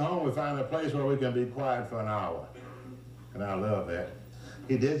 returning home, we find a place where we can be quiet for an hour. And I love that.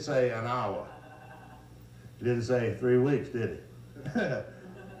 He did say an hour. He didn't say 3 weeks, did he?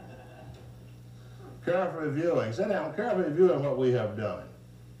 Careful reviewing. Sit down, careful reviewing what we have done.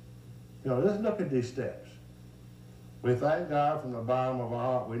 You know, let's look at these steps. We thank God from the bottom of our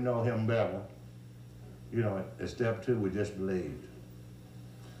heart we know him better. You know, at step 2, we just believed.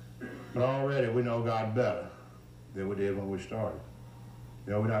 But already we know God better than we did when we started.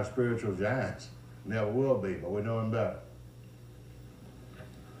 You know, we're not spiritual giants. Never will be, but we know him better.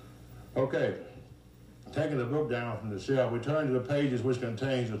 Okay, taking the book down from the shelf, we turn to the pages which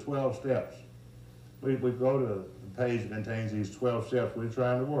contains the 12 steps. We go to the page that contains these 12 steps we're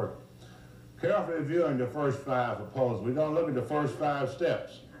trying to work. Carefully reviewing the first 5 proposals. We're going to look at the first 5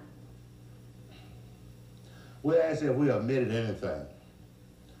 steps. We ask if we omitted anything.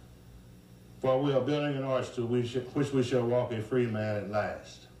 For we are building an arch to which we shall walk a free man at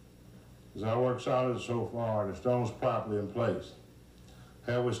last. As our work solid so far, the stones properly in place.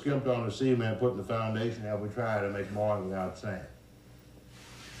 Have we skimped on the cement, putting the foundation? Have we tried to make more without sand?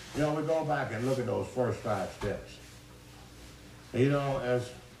 You know, we go back and look at those first 5 steps. And, you know,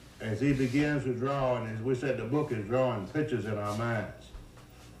 as he begins to draw, and as we said, the book is drawing pictures in our minds.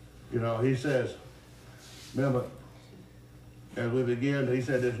 You know, he says, remember, as we begin, he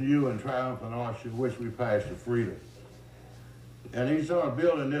said, this new and triumphant arch through which we pass to freedom. And he started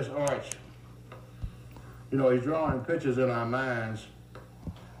building this arch. You know, he's drawing pictures in our minds,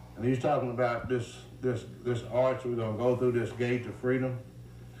 and he's talking about this arch. We're going to go through this gate to freedom.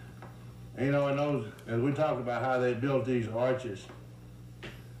 And, you know, in those, as we talked about how they built these arches,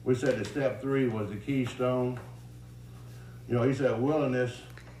 we said that step 3 was the keystone. You know, he said willingness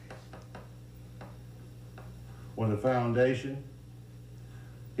was the foundation.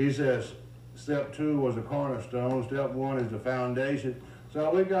 He says step 2 was the cornerstone. Step 1 is the foundation.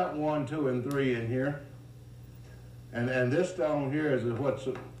 So we got 1, 2, and 3 in here. And this stone here is what's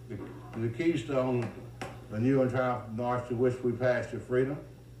the keystone, the new and triumphant arch to which we pass to freedom.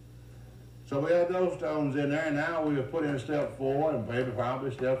 So we had those stones in there, and now we have put in step 4 and maybe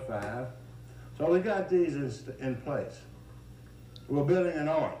probably step 5. So we got these in place. We're building an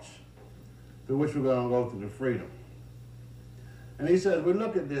arch through which we're going to go through the freedom. And he says, we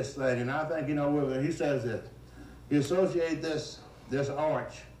look at this thing, and I think, you know, he says that he associates this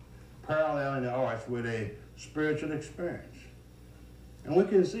arch, paralleling the arch, with a spiritual experience. And we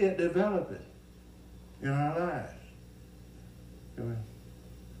can see it developing in our lives.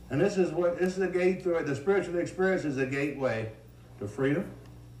 And this is the gate through it. The spiritual experience is a gateway to freedom.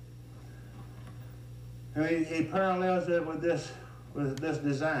 And he parallels it with this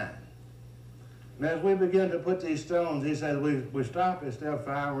design. And as we begin to put these stones, he says we stop at step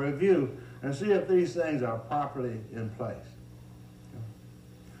 5, review, and see if these things are properly in place.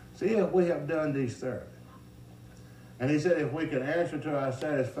 See if we have done these thoroughly. And he said if we can answer to our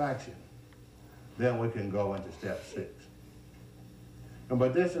satisfaction, then we can go into step 6.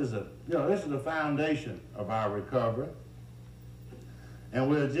 But this is the foundation of our recovery. And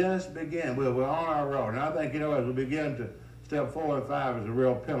we'll just begin. We're on our road. And I think, you know, as we begin to step 4 and 5 is a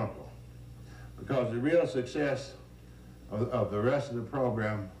real pinnacle. Because the real success of the rest of the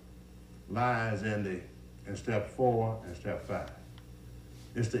program lies in step 4 and step 5.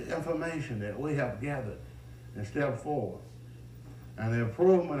 It's the information that we have gathered in step 4. And the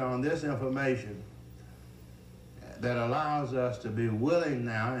improvement on this information that allows us to be willing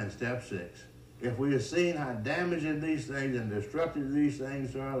now in step 6. If we have seen how damaging these things and destructive these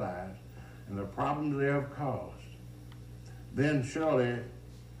things to our lives and the problems they have caused, then surely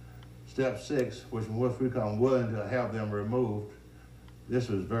step 6, which we become willing to have them removed, this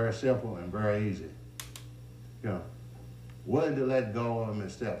was very simple and very easy. You know, willing to let go of them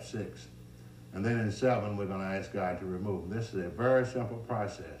in step 6. And then in 7, we're going to ask God to remove them. This is a very simple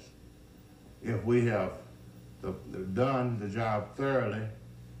process. If we have done the job thoroughly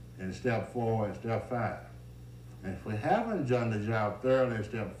in step 4 and step 5. And if we haven't done the job thoroughly in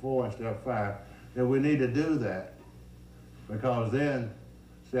step 4 and step 5, then we need to do that, because then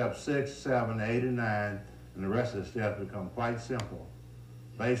step 6, 7, 8, and 9, and the rest of the steps become quite simple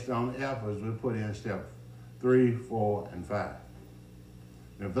based on the efforts we put in step 3, 4, and 5.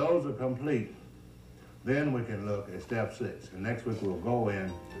 And if those are complete, then we can look at step 6. And next week we'll go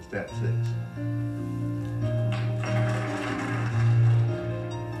into step 6.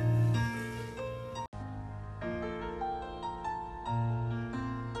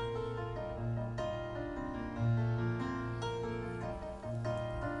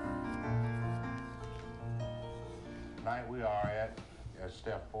 Tonight we are at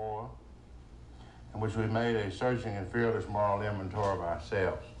step 4. in which we made a searching and fearless moral inventory of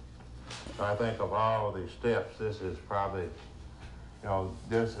ourselves. So I think of all of these steps, this is probably,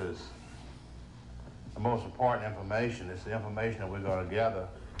 this is the most important information. It's the information that we're going to gather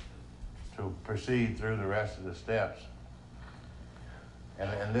to proceed through the rest of the steps.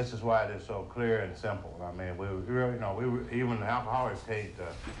 And this is why it is so clear and simple. I mean, we really, even alcoholics can't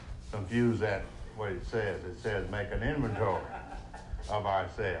confuse that, what it says. It says make an inventory of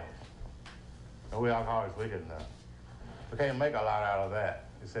ourselves. And we alcoholics, we can't make a lot out of that.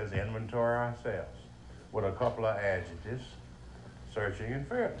 It says inventory ourselves with a couple of adjectives, searching and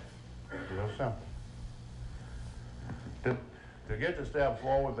fearless. Real simple. To get to step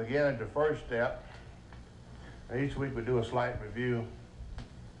 4, we begin at the first step. Each week we do a slight review.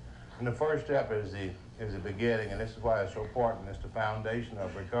 And the first step is the beginning, and this is why it's so important. It's the foundation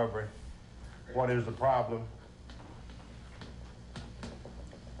of recovery. What is the problem?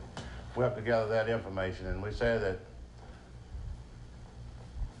 We have to gather that information, and we say that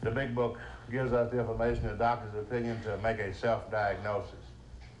the big book gives us the information, the doctor's opinion, to make a self-diagnosis.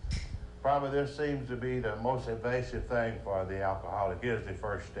 Probably this seems to be the most invasive thing for the alcoholic. It is the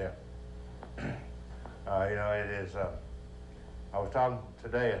first step. It is. I was talking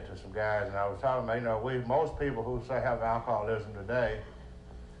today to some guys, and I was talking about, most people who say have alcoholism today,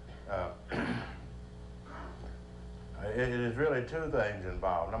 it is really two things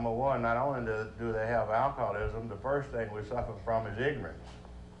involved. Number one, not only do they have alcoholism, the first thing we suffer from is ignorance.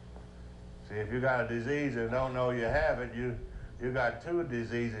 See, if you got a disease and don't know you have it, you got two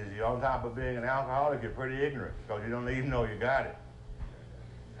diseases. You're on top of being an alcoholic, you're pretty ignorant because you don't even know you got it.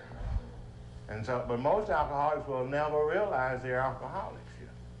 And so, but most alcoholics will never realize they're alcoholics.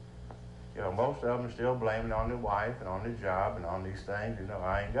 Most of them are still blaming on their wife and on their job and on these things.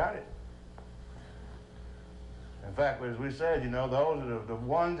 I ain't got it. In fact, as we said, those are the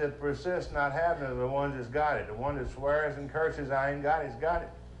ones that persist not having it are the ones that's got it. The one that swears and curses, I ain't got it, has got it.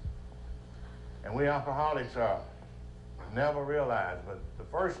 And we alcoholics never realize. But the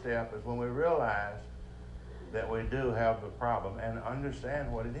first step is when we realize that we do have the problem and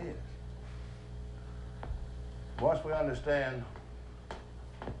understand what it is. Once we understand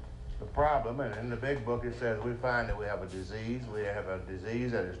the problem, and in the big book it says we find that we have a disease. We have a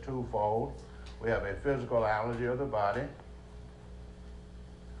disease that is twofold. We have a physical allergy of the body,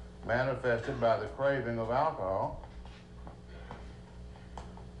 manifested by the craving of alcohol.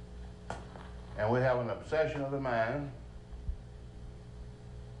 And we have an obsession of the mind,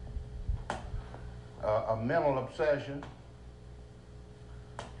 a mental obsession,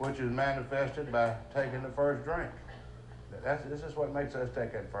 which is manifested by taking the first drink. This is what makes us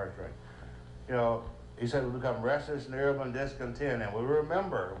take that first drink. He said we become restless and irritable and discontent, and we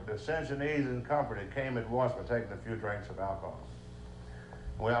remember the sense of ease and comfort that came at once by taking a few drinks of alcohol.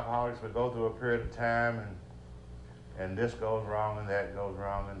 We alcoholics would go through a period of time, and this goes wrong, and that goes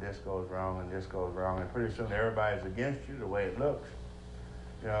wrong, and this goes wrong, and this goes wrong, and pretty soon everybody's against you the way it looks.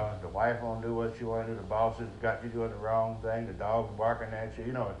 The wife won't do what you want to do, the boss has got you doing the wrong thing, the dog's barking at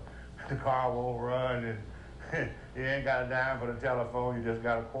you, the car won't run, and you ain't got a dime for the telephone, you just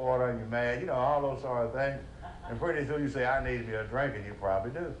got a quarter, and you're mad, all those sort of things. And pretty soon you say, I need me a drink, and you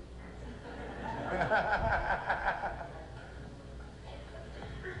probably do.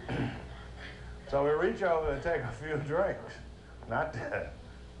 So we reach over and take a few drinks. Not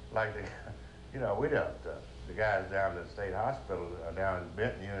like we don't. The guys down at the state hospital, down in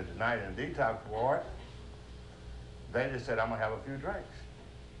Benton unit tonight in the detox ward, they just said, I'm going to have a few drinks.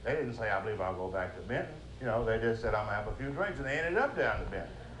 They didn't say, I believe I'll go back to Benton. They just said, I'm going to have a few drinks, and they ended up down to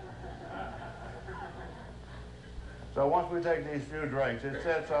Benton. So once we take these few drinks, it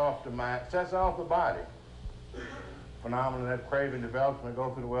sets off the mind, sets off the body. Phenomenon that craving develops when we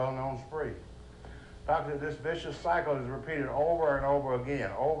go through the well-known spree. Doctor, this vicious cycle is repeated over and over again.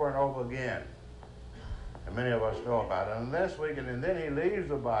 And many of us know about it. Unless we can, and then he leaves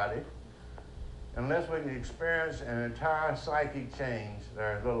the body, unless we can experience an entire psychic change,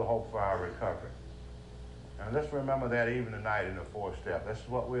 there is little hope for our recovery. And let's remember that even tonight in the fourth step. This is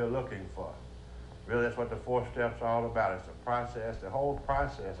what we are looking for. Really, that's what the fourth step's all about. It's a process. The whole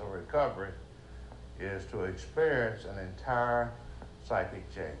process of recovery is to experience an entire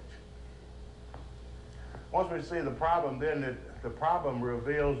psychic change. Once we see the problem, then the problem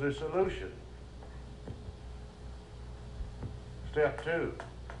reveals the solution. Step 2.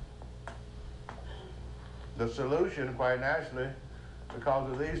 The solution, quite naturally,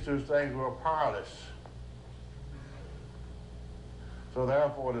 because of these two things, we're powerless. So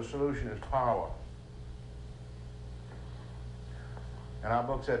therefore, the solution is power. And our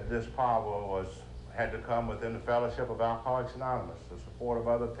book said this power had to come within the fellowship of Alcoholics Anonymous, the support of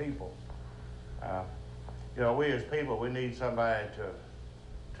other people. Uh, we as people, we need somebody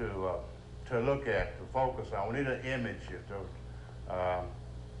to look at, to focus on. We need an image.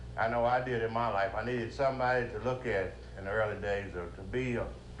 I know I did in my life. I needed somebody to look at in the early days, or to be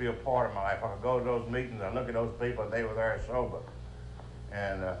a part of my life. I could go to those meetings and look at those people, and they were there sober.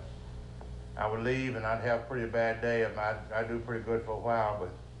 And I would leave, and I'd have a pretty bad day. I'd do pretty good for a while, but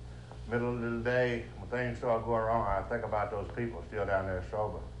middle of the day, when things started going wrong, I think about those people still down there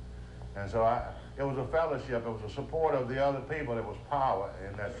sober. And so it was a fellowship. It was a support of the other people. There was power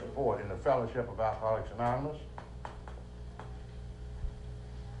in that support, in the fellowship of Alcoholics Anonymous.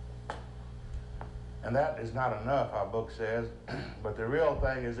 And that is not enough, our book says, but the real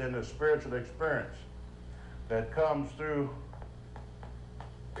thing is in the spiritual experience that comes through.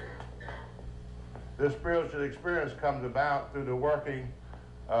 This spiritual experience comes about through the working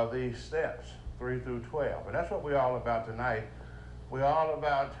of these steps, 3 through 12. And that's what we're all about tonight. We're all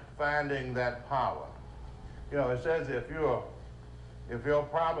about finding that power. It says if your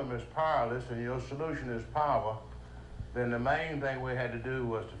problem is powerless and your solution is power, then the main thing we had to do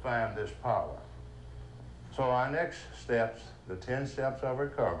was to find this power. So our next steps, the 10 steps of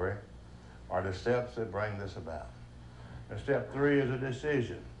recovery, are the steps that bring this about. And step 3 is a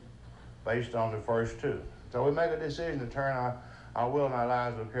decision based on the first 2. So we make a decision to turn our will and our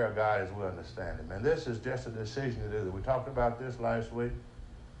lives to the care of God as we understand Him. And this is just a decision to do that. We talked about this last week.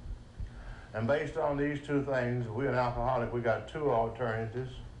 And based on these 2 things, we're an alcoholic. We got 2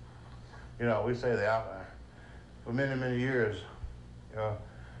 alternatives. We say for many, many years,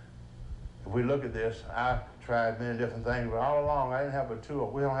 if we look at this, I tried many different things, but all along we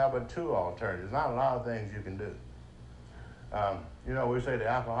don't have but 2 alternatives. Not a lot of things you can do. We say the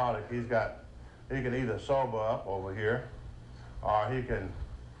alcoholic, he can either sober up over here, or he can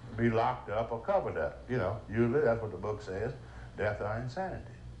be locked up or covered up. Usually that's what the book says, death or insanity.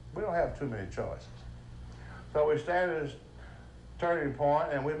 We don't have too many choices. So we stand at this turning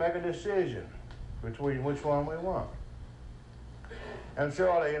point and we make a decision between which one we want. And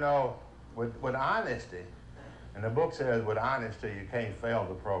surely, with honesty, and the book says with honesty you can't fail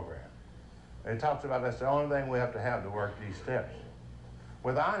the program. It talks about that's the only thing we have to work these steps.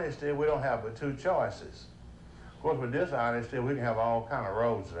 With honesty, we don't have but 2 choices. Of course, with dishonesty, we can have all kind of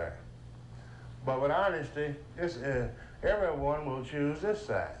roads there. But with honesty, everyone will choose this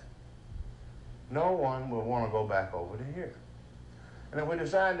side. No one will want to go back over to here. And if we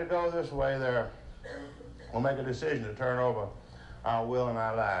decide to go this way there, we'll make a decision to turn over our will and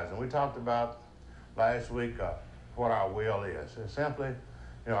our lives. And we talked about last week what our will is. It's simply,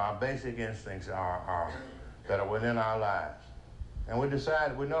 our basic instincts that are within our lives. And we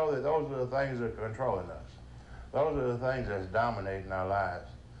know that those are the things that are controlling us. Those are the things that's dominating our lives.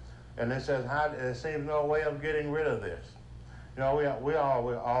 And it says, there seems no way of getting rid of this. We've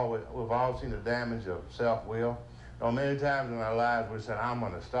all seen the damage of self-will. Many times in our lives we said, I'm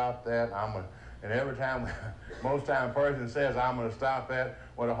going to stop that. And every time, most time a person says, I'm going to stop that,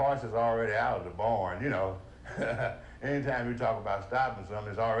 well, the horse is already out of the barn, Anytime you talk about stopping something,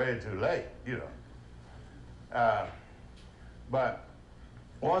 it's already too late, But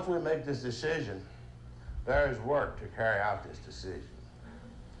once we make this decision, there is work to carry out this decision.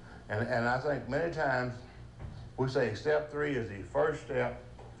 And I think many times we say step 3 is the first step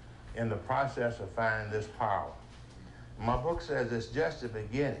in the process of finding this power. My book says it's just the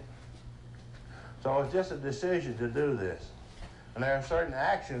beginning. So it's just a decision to do this. And there are certain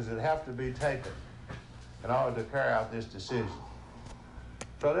actions that have to be taken in order to carry out this decision.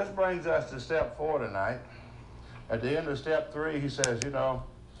 So this brings us to step 4 tonight. At the end of step 3, he says,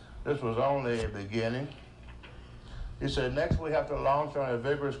 this was only a beginning. He said, next we have to launch on a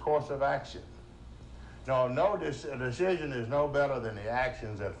vigorous course of action. A decision is no better than the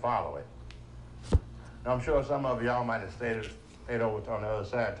actions that follow it. Now, I'm sure some of y'all might have stayed over on the other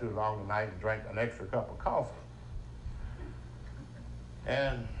side too long tonight and drank an extra cup of coffee.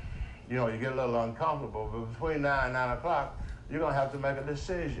 And, you get a little uncomfortable, but between 9 and 9 o'clock, you're going to have to make a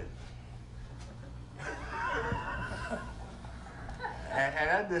decision. and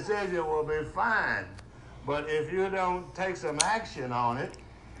that decision will be fine. But if you don't take some action on it,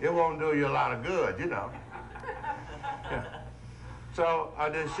 it won't do you a lot of good, Yeah. So a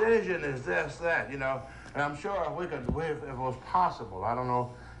decision is just that, And I'm sure if it was possible, I don't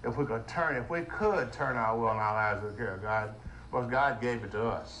know if we could turn our will and our lives to the care of God, because God gave it to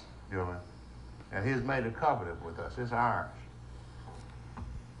us, And He's made a covenant with us. It's ours.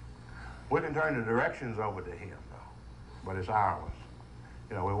 We can turn the directions over to Him, though, but it's ours.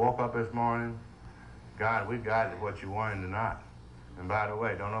 We woke up this morning, God, we got it, what you wanted tonight. And by the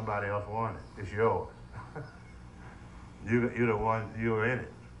way, don't nobody else want it. It's yours. You're the one, you're in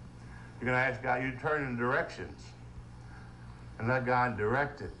it. You can ask God, you turn in directions and let God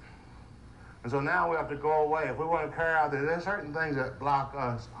direct it. And so now we have to go away. If we want to carry out this, there's certain things that block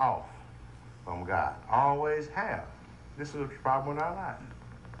us off from God. Always have. This is a problem with our life.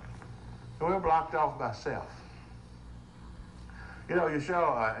 And we're blocked off by self. You know, you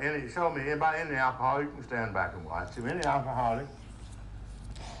show me anybody in the alcoholic, you can stand back and watch him. Any alcoholic,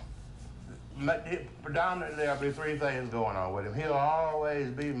 predominantly there'll be three things going on with him. He'll always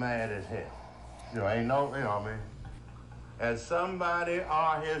be mad as hell. Ain't no, what I mean, at somebody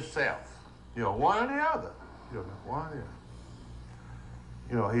or himself. One or the other. One or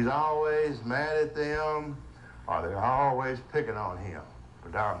the other. He's always mad at them, or they're always picking on him,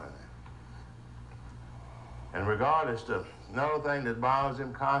 predominantly. And regardless of another thing that bothers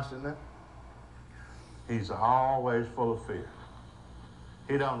him constantly, he's always full of fear.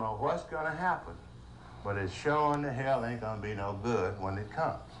 He don't know what's going to happen, but it's showing the hell ain't going to be no good when it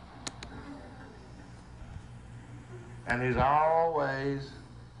comes. And he's always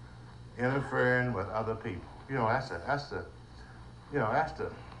interfering with other people. That's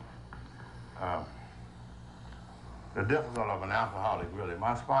the difficult of an alcoholic, really.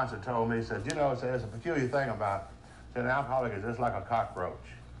 My sponsor told me, he said, there's a peculiar thing about an alcoholic is just like a cockroach.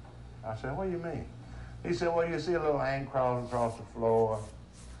 I said, what do you mean? He said, well, you see a little ant crawling across the floor,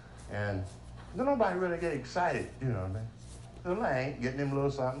 and nobody really get excited, you know what I mean? A little ant getting him a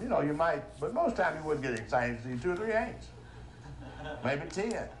little something, you might, but most times you wouldn't get excited to see 2 or 3 ants, maybe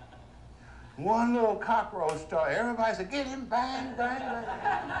 10. One little cockroach started, everybody said, get him, bang, bang,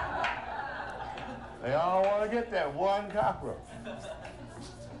 bang. They all want to get that one cockroach.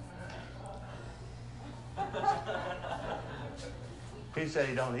 He said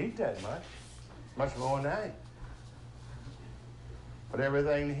he don't eat that much more than I eat. But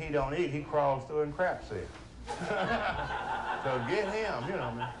everything he don't eat, he crawls through and craps it. So get him, what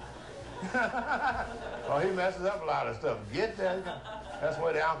I mean. Oh, he messes up a lot of stuff. Get that. That's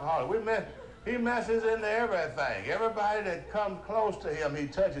why the alcoholic. He messes into everything. Everybody that comes close to him, he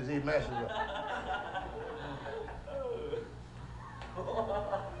touches, he messes up.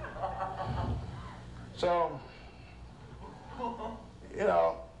 So,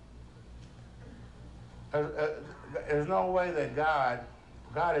 there's no way that God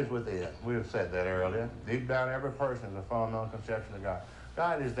is within. We've said that earlier. Deep down, every person is a fundamental conception of God.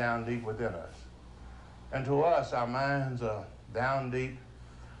 God is down deep within us. And to us, our minds are down deep.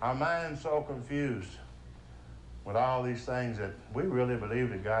 Our minds so confused with all these things that we really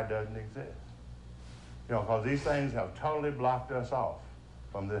believe that God doesn't exist. Because these things have totally blocked us off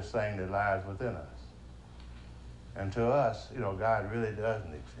from this thing that lies within us. And to us, God really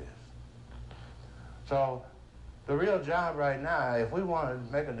doesn't exist. So the real job right now, if we want to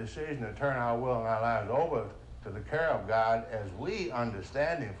make a decision to turn our will and our lives over to the care of God as we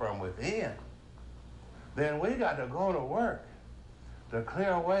understand Him from within, then we got to go to work to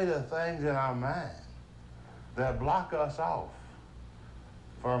clear away the things in our mind that block us off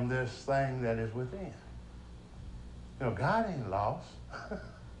from this thing that is within. God ain't lost.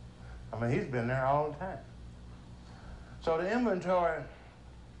 I mean, He's been there all the time. So the inventory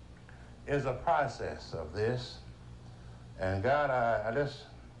is a process of this. And God, I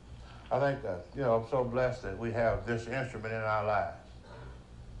think that, I'm so blessed that we have this instrument in our lives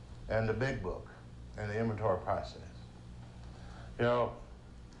and the big book and the inventory process.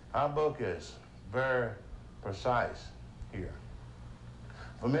 Our book is very precise here.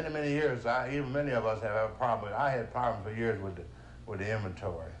 For many, many years, even many of us have had a problem. I had problems for years with the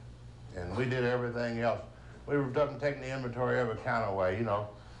inventory. And we did everything else. We were taking the inventory every kind of way,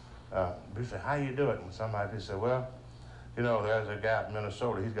 We said, how you do it? And somebody said, well, there's a guy in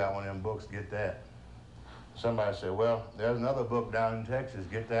Minnesota, he's got one of them books, get that. Somebody said, well, there's another book down in Texas,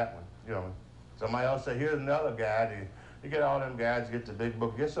 get that one. Somebody else said, here's another guide. You get all them guides, get the big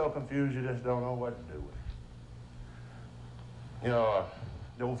book. You get so confused, you just don't know what to do with it.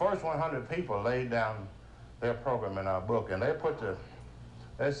 The first 100 people laid down their program in our book, and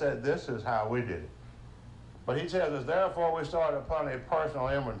they said, this is how we did it. But he tells us, therefore we started upon a personal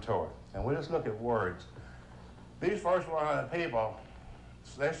inventory. And we just look at words. These first 100 people,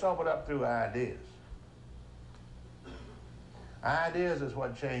 they sobered up through ideas. Ideas is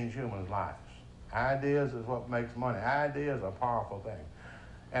what change humans' lives. Ideas is what makes money. Ideas are a powerful thing.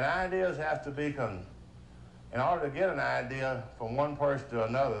 And ideas have to be, in order to get an idea from one person to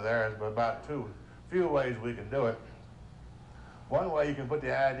another, there's about few ways we can do it. One way, you can put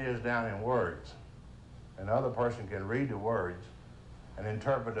the ideas down in words. Another person can read the words and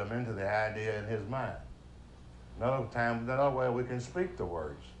interpret them into the idea in his mind. Another way, we can speak the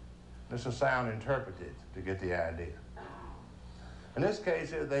words. This is sound interpreted to get the idea. In this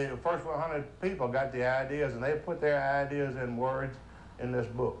case, the first 100 people got the ideas, and they put their ideas in words in this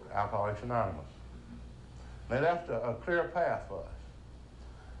book, Alcoholics Anonymous. And they left a clear path for us.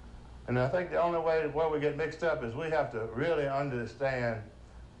 And I think the only way where we get mixed up is we have to really understand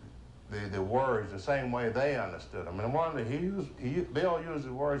the words the same way they understood them. And one that Bill used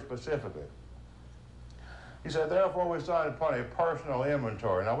the word specifically. He said, therefore we started upon a personal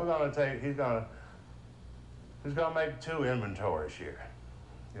inventory. Now we're going to take, he's going to make 2 inventories here.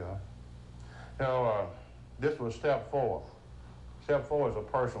 This was step 4. Step 4 is a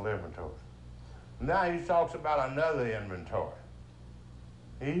personal inventory. Now he talks about another inventory.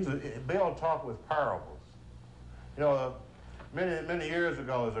 Bill talked with parables. Many years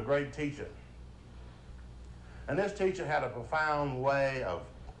ago, there was a great teacher. And this teacher had a profound way of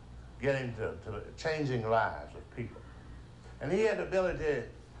getting to changing lives of people. And he had the ability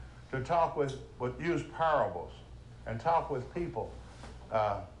to talk use parables and talk with people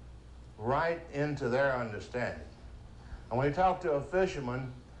right into their understanding. And when he talked to a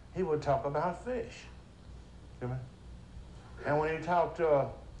fisherman, he would talk about fish. And when he talked to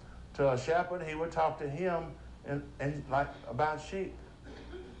a shepherd, he would talk to him about sheep.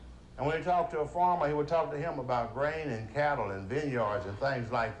 And when he talked to a farmer, he would talk to him about grain and cattle and vineyards and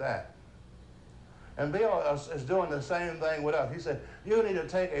things like that. And Bill is doing the same thing with us. He said, you need to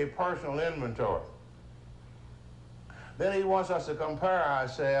take a personal inventory. Then he wants us to compare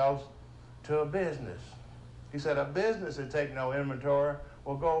ourselves to a business. He said a business that take no inventory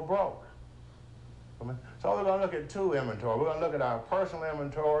will go broke. So we're going to look at 2 inventory. We're going to look at our personal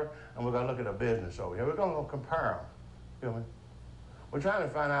inventory, and we're going to look at a business over here. We're going to compare them. We're trying to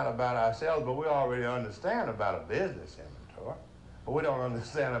find out about ourselves, but we already understand about a business inventory. But we don't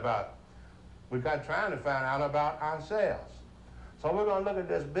understand we're trying to find out about ourselves. So we're going to look at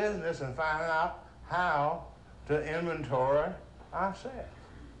this business and find out how to inventory ourselves.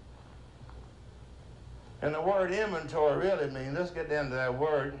 And the word inventory really means, let's get into that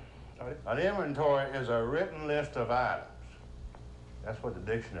word. An inventory is a written list of items. That's what the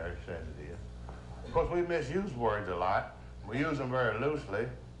dictionary says it is. Of course, we misuse words a lot. We use them very loosely.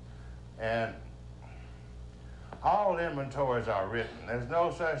 And all inventories are written. There's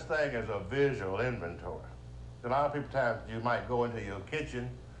no such thing as a visual inventory. A lot of people, times you might go into your kitchen,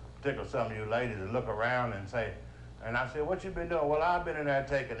 particularly some of you ladies, and look around and say, and I say, what you been doing? Well, I've been in there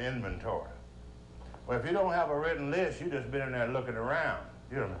taking inventory. Well, if you don't have a written list, you just been in there looking around.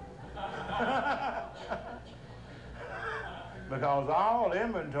 Because all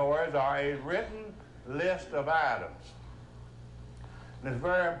inventories are a written list of items. And it's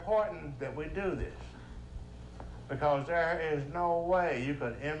very important that we do this, because there is no way you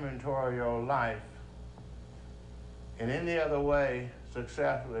could inventory your life in any other way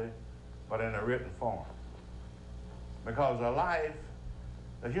successfully but in a written form. Because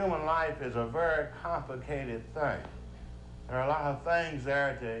the human life is a very complicated thing. There are a lot of things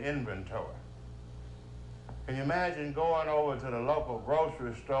there to inventory. Can you imagine going over to the local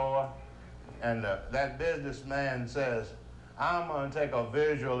grocery store and that businessman says, I'm going to take a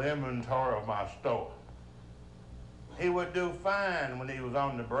visual inventory of my store. He would do fine when he was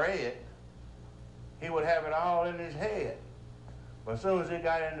on the bread. He would have it all in his head. But as soon as he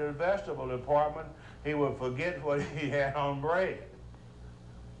got into the vegetable department, he would forget what he had on bread.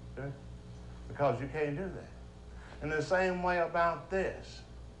 Okay? Because you can't do that. In the same way about this.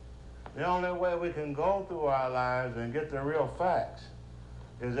 The only way we can go through our lives and get the real facts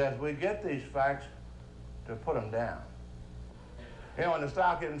is as we get these facts to put them down. In the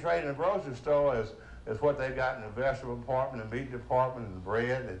stock and trade in the grocery store is what they got in the vegetable department, the meat department, and the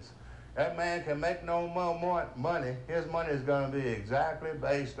bread. That man can make no more money. His money is going to be exactly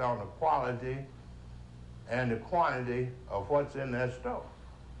based on the quality and the quantity of what's in that store.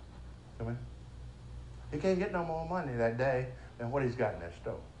 He can't get no more money that day than what he's got in that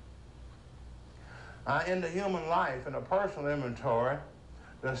store. In the human life, in a personal inventory,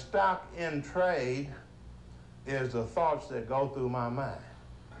 the stock in trade is the thoughts that go through my mind.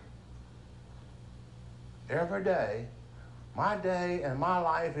 Every day, my day and my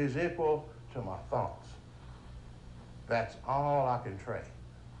life is equal to my thoughts. That's all I can trade.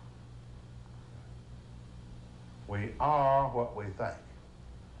 We are what we think.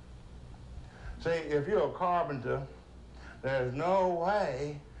 See, if you're a carpenter, there's no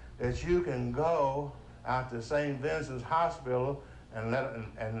way that you can go out to St. Vincent's Hospital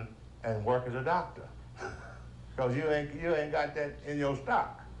and work as a doctor. Because you ain't got that in your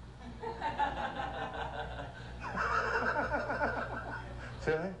stock.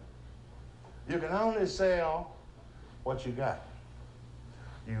 See? You can only sell what you got.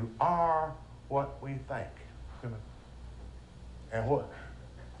 You are what we think. And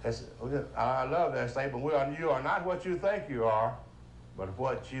I love that statement. You are not what you think you are, but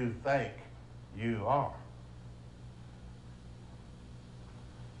what you think you are.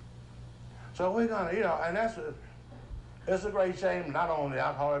 So we're gonna, and it's a great shame, not only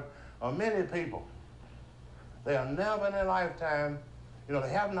alcoholics, many people. They are never in their lifetime, they're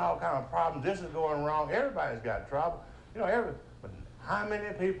having all kind of problems. This is going wrong. Everybody's got trouble. But how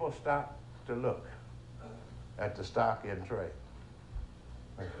many people stop to look at the stock in trade?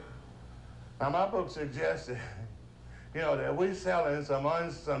 Now, my book suggested, that we're selling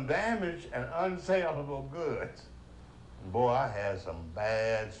some damaged and unsaleable goods. And boy, I had some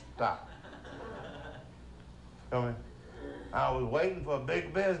bad stock. I was waiting for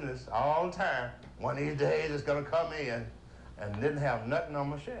big business all the time. One of these days it's going to come in, and didn't have nothing on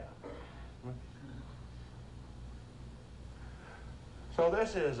my shelf. So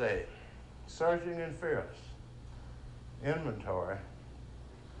this is a searching and fearless inventory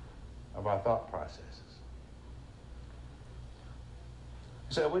of our thought processes.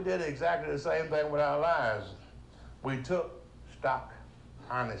 So we did exactly the same thing with our lives. We took stock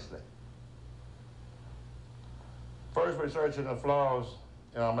honestly. First, researching the flaws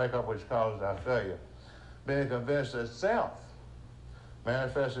in our makeup which caused our failure. Being convinced that self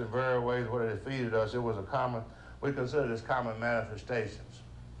manifested in various ways what it defeated us. It was we consider this common manifestations.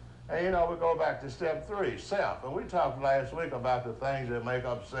 And we go back to step 3, self. And we talked last week about the things that make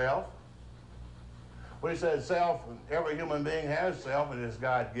up self. We said self, every human being has self, and it's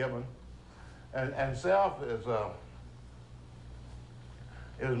God-given. And self is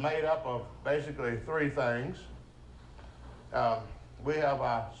made up of basically 3 things. We have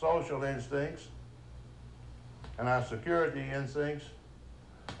our social instincts, and our security instincts,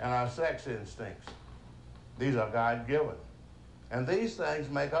 and our sex instincts. These are God-given. And these things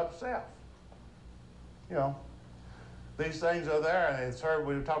make up self. These things are there, and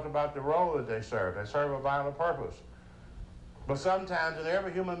we've talked about the role that they serve. They serve a vital purpose. But sometimes in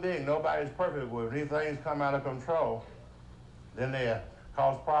every human being, nobody's perfect. When these things come out of control, then they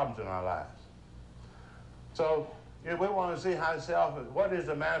cause problems in our lives. So we want to see how what is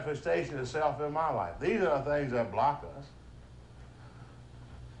the manifestation of self in my life? These are the things that block us.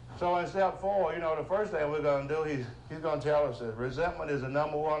 So in step 4, the first thing we're going to do, he's going to tell us that resentment is the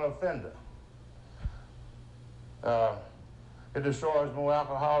 #1 offender. It destroys more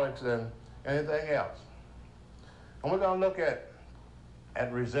alcoholics than anything else. And we're going to look at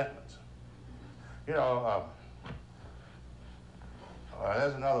resentments. There's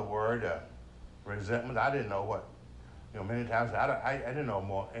another word, resentment. I didn't know what. Many times I didn't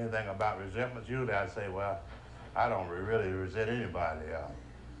know anything about resentments. Usually I'd say, well, I don't really resent anybody.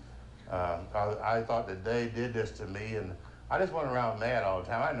 I thought that they did this to me, and I just went around mad all the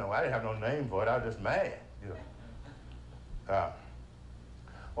time. I didn't have no name for it. I was just mad. Well,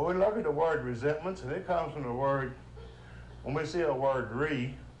 we look at the word resentments, and it comes from the word, when we see a word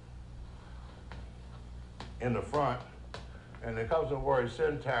re in the front, and it comes from the word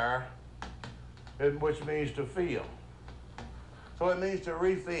centire, which means to feel. So it means to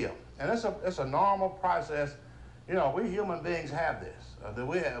refeel. And it's a normal process. We human beings have this.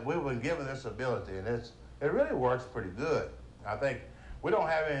 We've been given this ability, and it really works pretty good. I think we don't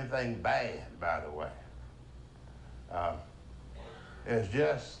have anything bad, by the way. It's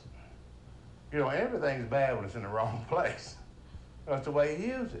just, everything's bad when it's in the wrong place. That's the way he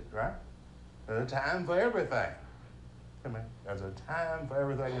used it, right? There's a time for everything. There's a time for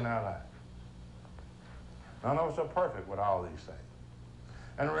everything in our life. None of us are perfect with all these things.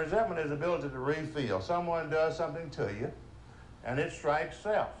 And resentment is the ability to refeel. Someone does something to you, and it strikes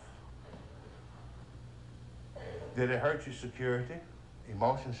self. Did it hurt your security,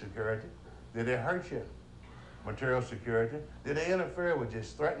 emotional security? Did it hurt your material security? Did they interfere with you,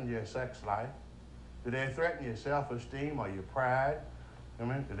 threaten your sex life? Did they threaten your self-esteem or your pride?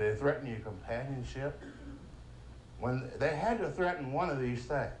 Did they threaten your companionship? When they had to threaten one of these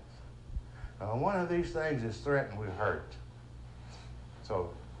things. One of these things is threatened, we're hurt.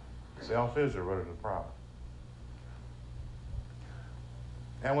 So self is the root of the problem.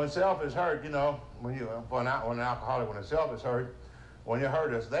 And when self is hurt, when an alcoholic, when the self is hurt, when you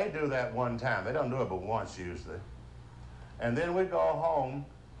hurt us, they do that one time. They don't do it but once usually. And then we go home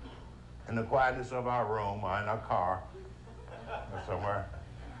in the quietness of our room or in our car or somewhere,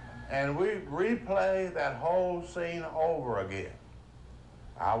 and we replay that whole scene over again.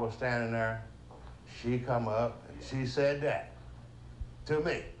 I was standing there, she come up, and she said that to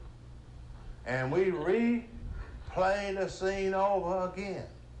me. And we replay the scene over again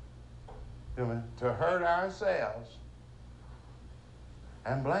to hurt ourselves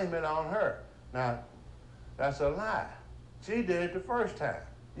and blame it on her. Now, that's a lie. She did it the first time.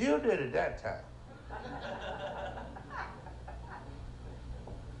 You did it that time.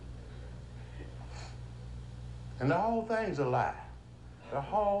 And the whole thing's a lie. The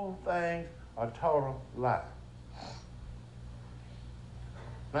whole thing's a total lie.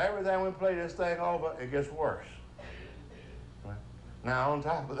 Now, every time we play this thing over, it gets worse. Now, on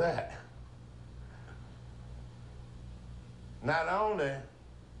top of that, not only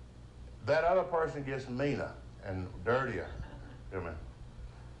that other person gets meaner and dirtier,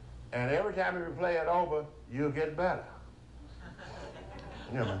 and every time you play it over, you'll get better.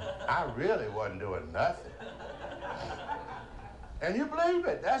 I really wasn't doing nothing. And you believe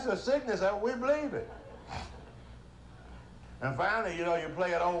it. That's a sickness that we believe it. And finally, you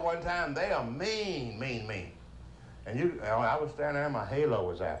play it over one time, they are mean. And I was standing there and my halo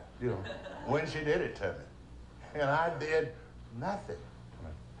was out, when she did it to me. And I did nothing.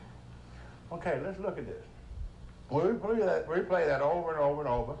 Okay, let's look at this. We replay that over and over and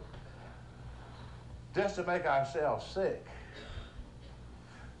over just to make ourselves sick.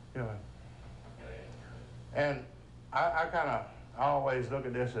 And I always look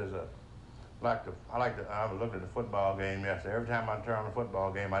at this as I was looking at the football game yesterday. Every time I turn on the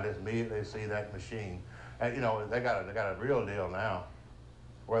football game, I just immediately see that machine. And, they got a real deal now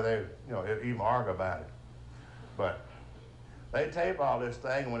where they, even argue about it. But they tape all this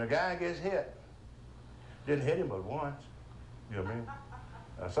thing, and when a guy gets hit, didn't hit him but once. You know what I mean?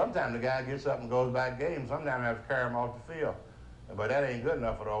 Sometimes the guy gets up and goes back game. Sometimes I have to carry him off the field. But that ain't good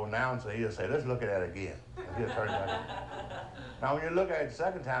enough for the old announcer. He'll say, let's look at that again. And he'll turn it back on. Now, when you look at it the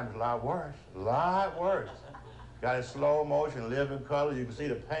second time, it's a lot worse. A lot worse. Got it slow motion, living color. You can see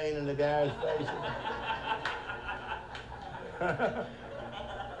the pain in the guy's face.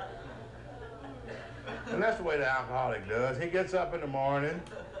 And that's the way the alcoholic does. He gets up in the morning,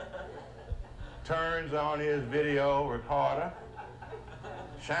 turns on his video recorder,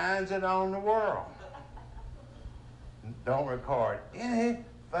 shines it on the world. Don't record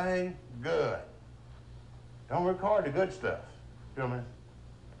anything good. Don't record the good stuff. You know what I mean?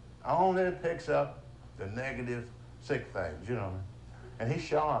 Only picks up the negative, sick things, you know what I mean? And he's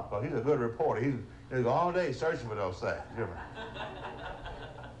sharp, because he's a good reporter. He's all day searching for those things, you know what I mean?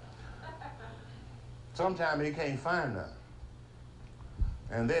 Sometimes he can't find none.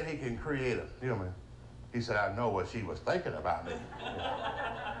 And then he can create them, you know what I mean? He said, I know what she was thinking about me.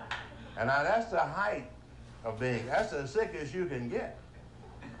 And now that's the height of being, that's the sickest you can get.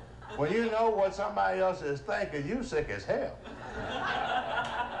 When you know what somebody else is thinking, you sick as hell.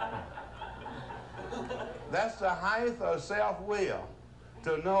 That's the height of self-will,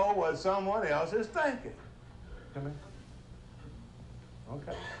 to know what someone else is thinking. You know what I mean?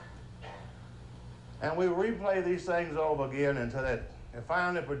 Okay. And we replay these things over again until it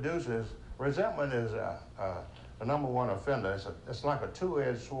finally produces, resentment is the number one offender. It's like a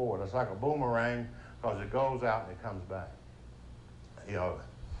two-edged sword. It's like a boomerang, because it goes out and it comes back.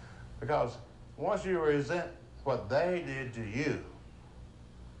 Because once you resent what they did to you,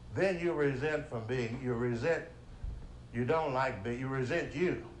 then you resent you resent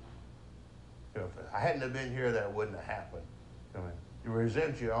you. If I hadn't have been here, that wouldn't have happened. You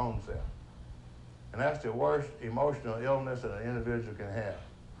resent your own self. And that's the worst emotional illness that an individual can have.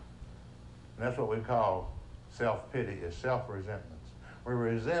 And that's what we call self-pity, is self-resentments. We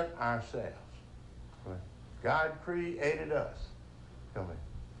resent ourselves. God created us,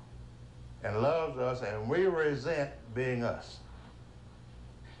 and loves us, and we resent being us.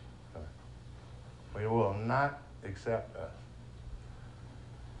 We will not accept us.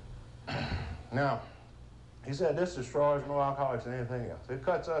 Now, he said this destroys more alcoholics than anything else. It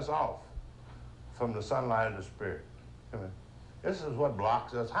cuts us off from the sunlight of the Spirit. This is what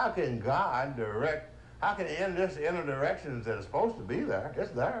blocks us. How can God direct, how can he enter directions that are supposed to be there?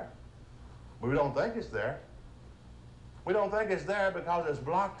 It's there. But we don't think it's there. We don't think it's there because it's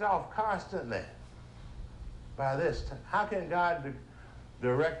blocked off constantly by this. How can God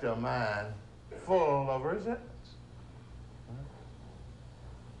direct a mind full of resentments?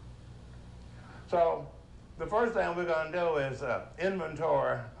 So the first thing we're going to do is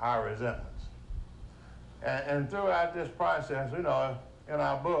inventory our resentments. And throughout this process, in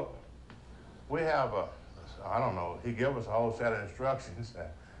our book, we have he gave us a whole set of instructions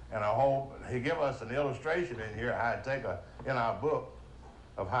and he gave us an illustration in here, how to take in our book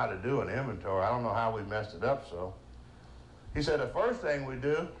of how to do an inventory. I don't know how we messed it up, so. He said the first thing we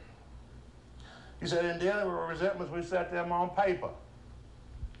do, he said in dealing with resentments, we set them on paper.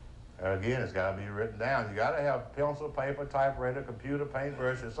 Again, it's got to be written down. You got to have pencil, paper, typewriter, computer,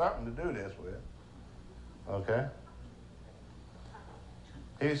 paintbrush, or something to do this with. Okay?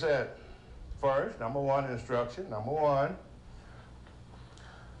 He said, first, number one instruction, number one,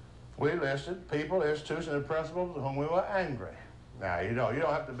 we listed people, institutions, and principals whom we were angry. Now, you don't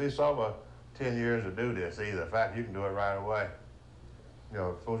have to be sober 10 years to do this either. In fact, you can do it right away. You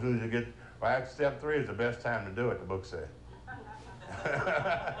know, as soon as you get, right, step 3 is the best time to do it, the book said.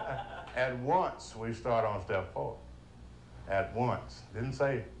 At once, we start on step 4. At once. Didn't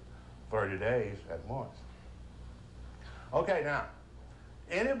say 30 days, at once. Okay, now,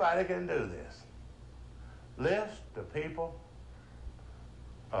 anybody can do this. List the people,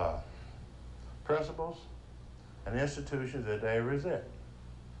 principles, and institutions that they resent.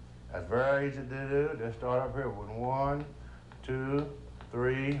 That's very easy to do. Just start up here with 1, 2,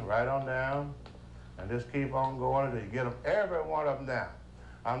 3, right on down, and just keep on going until you get them, every one of them down.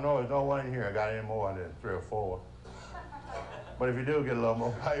 I know there's no one in here that got any more than 3 or 4. But if you do, get a little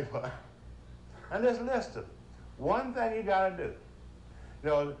more paper. And just list them. One thing you got to do. You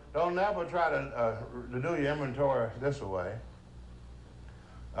know, don't never try to do your inventory this way.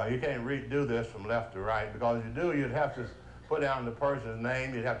 You can't do this from left to right, because if you do, you'd have to put down the person's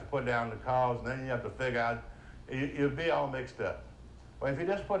name, you'd have to put down the cause, and then you have to figure out, you'd be all mixed up. But if you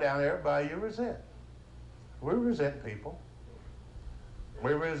just put down everybody you resent. We resent people.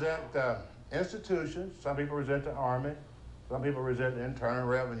 We resent institutions. Some people resent the Army. Some people resent the Internal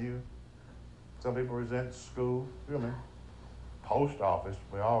Revenue. Some people resent school. You know what I mean? Post office,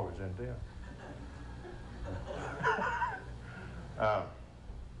 we all resent them.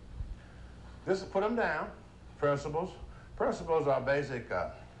 Just put them down. Principles. Principles are basic.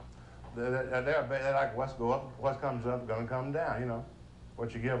 They're like what's go up, what comes up, going to come down. You know,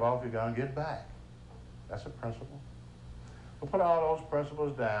 what you give off, you're going to get back. That's a principle. We'll put all those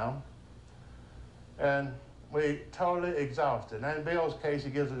principles down, and we totally exhausted. Now in Bill's case,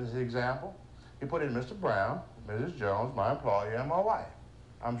 he gives us an example. He put in Mr. Brown, Mrs. Jones, my employer, and my wife.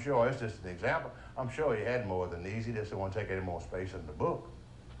 I'm sure it's just an example. I'm sure he had more than these. He just didn't want to take any more space in the book.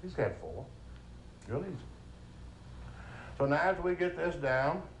 He's got 4. Real easy. So now after we get this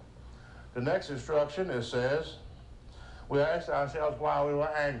down, the next instruction, it says, we asked ourselves why we were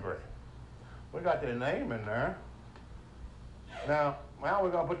angry. We got their name in there. Now we're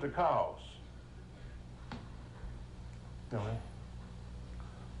going to put the cause. You know,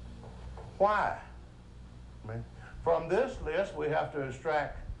 why? I mean, from this list, we have to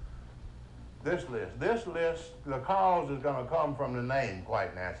extract this list. This list, the cause is going to come from the name,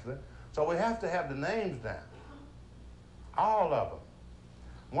 quite naturally. So we have to have the names down. All of them.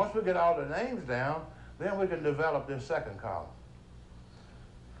 Once we get all the names down, then we can develop this second column.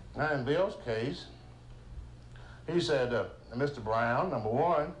 Now in Bill's case, he said, Mr. Brown, number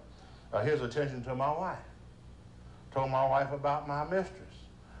 1, his attention to my wife. Told my wife about my mistress.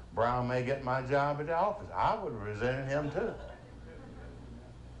 Brown may get my job at the office. I would have resented him too.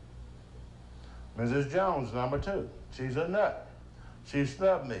 Mrs. Jones, number 2, she's a nut. She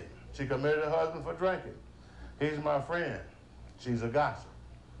snubbed me. She committed her husband for drinking. He's my friend. She's a gossip.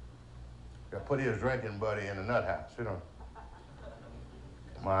 Got put his drinking buddy in the nut house, you know.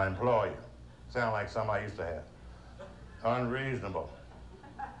 My employer. Sound like somebody I used to have. Unreasonable.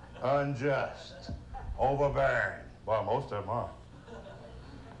 Unjust. Overbearing. Well, most of them are.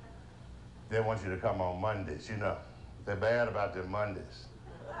 They want you to come on Mondays, you know. They're bad about their Mondays.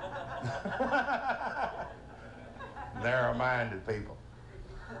 Narrow-minded people.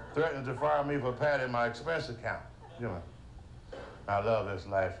 Threatened to fire me for padding my expense account. You know. I love this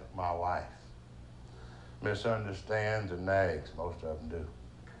life of my wife. Misunderstands and nags, most of them do.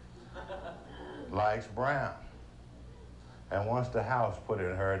 Likes Brown. And wants the house put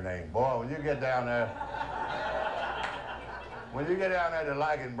in her name. Boy, when you get down there to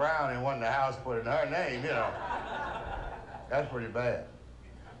liking Brown and wanting the house put in her name, you know, that's pretty bad.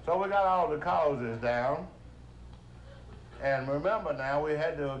 So we got all the causes down. And remember now, we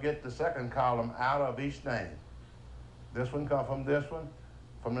had to get the second column out of each name. This one comes from this one.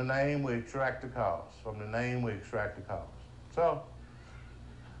 From the name, we extract the cause. From the name, we extract the cause. So,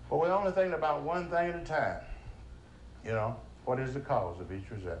 but we're only thinking about one thing at a time. You know, what is the cause of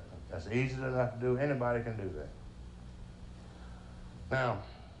each resentment? That's easy enough to do. Anybody can do that. Now,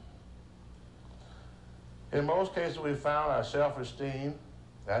 in most cases, we found our self-esteem.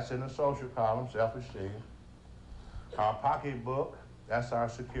 That's in the social column, self-esteem. Our pocketbook, that's our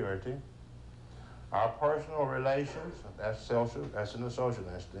security. Our personal relations, that's social, that's in the social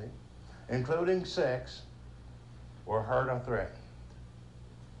esteem, including sex, were hurt or threatened.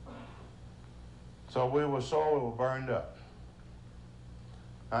 So we were burned up.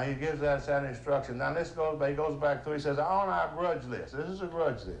 Now he gives us that instruction. Now this goes back through, he says, on our grudge list, this is a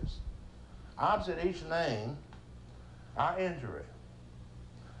grudge list. Opposite each name, our injury.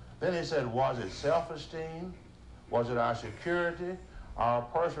 Then he said, was it self-esteem? Was it our security? our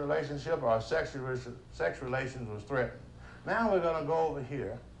personal relationship, our sex relations was threatened. Now we're going to go over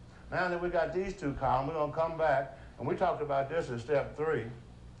here. Now that we got these two columns, we're going to come back, and we talked about this in step 3.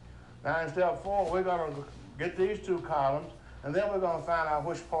 Now in step 4, we're going to get these two columns, and then we're going to find out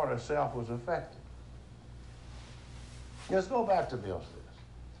which part of self was affected. Let's go back to Bill Smith.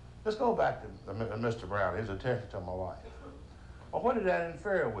 Let's go back to Mr. Brown, his attention to my wife. Well, what did that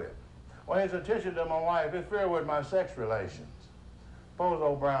interfere with? Well, his attention to my wife interfered with my sex relations. Suppose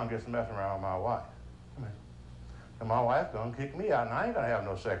old Brown gets messing around with my wife. And my wife's going to kick me out, and I ain't going to have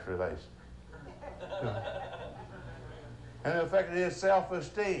no sex relations. And it affected his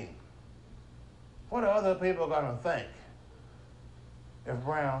self-esteem. What are other people going to think if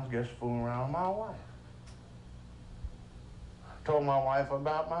Brown gets fooling around with my wife? Told my wife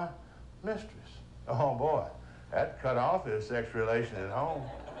about my mistress. Oh boy, that cut off his sex relation at home.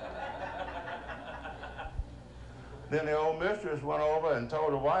 Then the old mistress went over and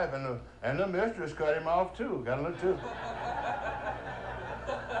told the wife, and the mistress cut him off too. Got a little too.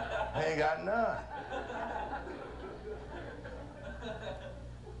 He ain't got none.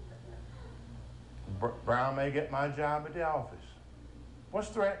 Brown may get my job at the office. What's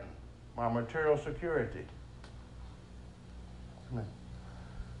threatened? My material security.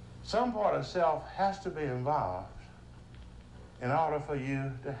 Some part of self has to be involved in order for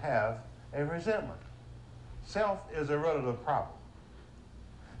you to have a resentment. Self is a relative problem.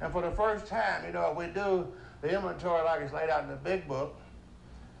 And for the first time, you know, if we do the inventory like it's laid out in the big book,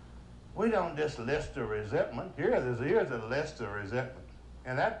 we don't just list the resentment. Here's a list of resentment.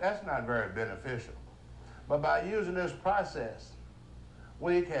 And that's not very beneficial. But by using this process,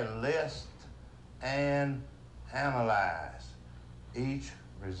 we can list and analyze each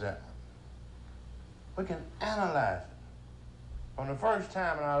resentment. We can analyze it. From the first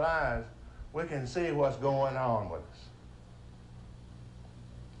time in our lives, we can see what's going on with us.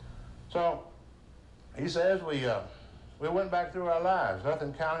 So, he says we went back through our lives,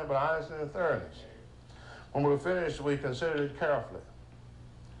 nothing counted but honesty and thoroughness. When we were finished, we considered it carefully.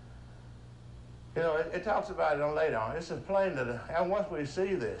 You know, it talks about it on later on. It's plain that, and once we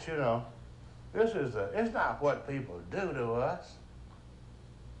see this, you know, it's not what people do to us.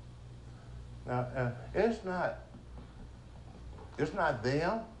 Now, it's not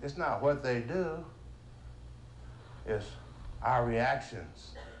them. It's not what they do. It's our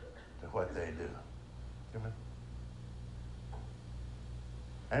reactions to what they do. Amen.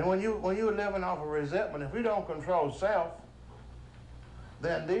 And when you're living off of resentment, if you don't control self,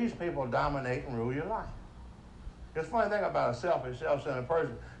 then these people dominate and rule your life. The funny thing about a selfish, self-centered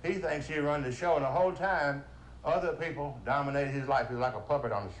person, he thinks he runs the show, and the whole time, other people dominate his life. He's like a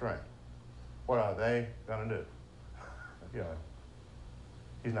puppet on a string. What are they going to do? You know,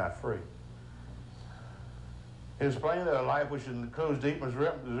 he's not free. It's plain that a life which includes deep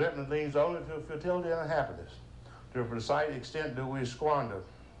resentment leads only to futility and unhappiness. To a precise extent do we squander.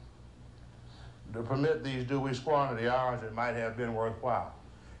 To permit these, do we squander the hours that might have been worthwhile.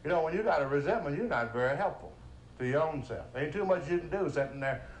 You know, when you got a resentment, you're not very helpful to your own self. Ain't too much you can do sitting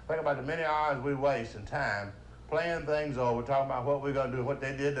there. Think about the many hours we waste in time playing things over, talking about what we're going to do, what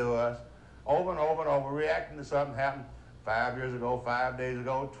they did to us, over and over and over, reacting to something happened 5 years ago, 5 days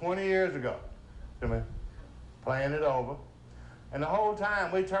ago, 20 years ago. See me? Playing it over. And the whole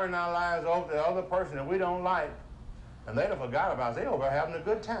time we turn our lives over to the other person that we don't like, and they done forgot about us. They over having a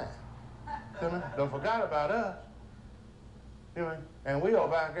good time. See me? Don't forgot about us. You know, and we are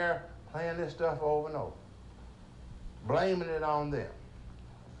back there playing this stuff over and over, blaming it on them.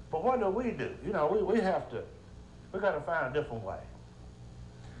 But what do? You know, we got to find a different way.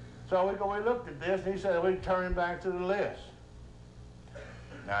 So we looked at this, and he said we turn back to the list.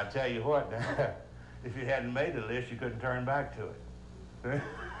 Now I tell you what, if you hadn't made the list, you couldn't turn back to it.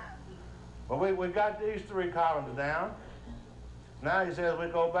 But we got these 3 columns down. Now he says we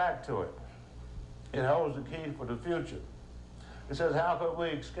go back to it. It holds the key for the future. It says, how could we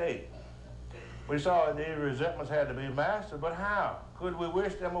escape? We saw that these resentments had to be mastered, but how? Could we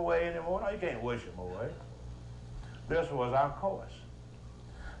wish them away anymore? No, you can't wish them away. This was our course.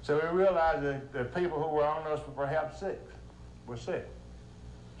 So we realized that the people who were on us were perhaps were sick.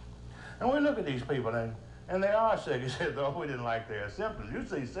 And we look at these people, and they are sick. He said, though we didn't like their symptoms. You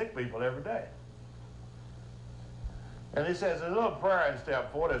see sick people every day. And he says, there's a little prayer in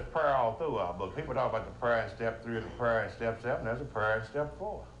step 4. There's prayer all through our book. People talk about the prayer in step 3 and the prayer in step 7. There's a prayer in step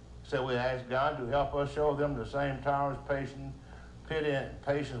 4. So we ask God to help us show them the same tolerance, patience, pity, and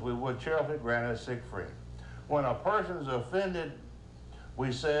patience we would cheerfully grant us sick free. When a person is offended,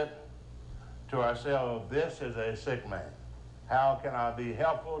 we said to ourselves, this is a sick man. How can I be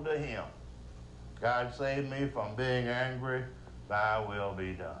helpful to him? God saved me from being angry thy will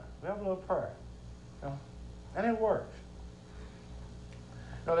be done. We have a little prayer, you know, and it works.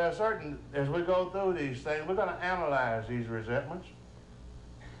 You know, there are certain, as we go through these things, we're going to analyze these resentments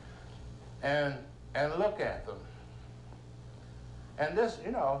and look at them. And this,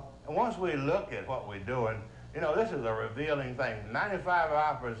 you know, once we look at what we're doing, you know, this is a revealing thing.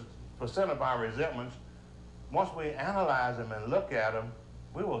 95% of our resentments, once we analyze them and look at them,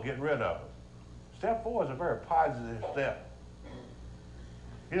 we will get rid of them. Step 4 is a very positive step.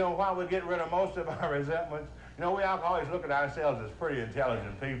 You know why we get rid of most of our resentments? You know, we always look at ourselves as pretty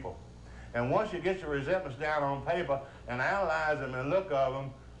intelligent people. And once you get your resentments down on paper and analyze them and look at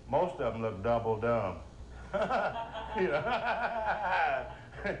them, most of them look double dumb. You know?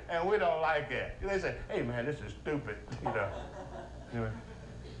 And we don't like it. They say, hey man, this is stupid, you know.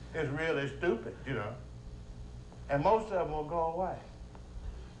 It's really stupid, you know. And most of them will go away.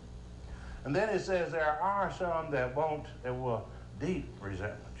 And then it says there are some that will deep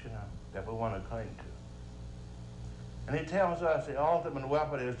resentment, you know, that we want to cling to. And he tells us the ultimate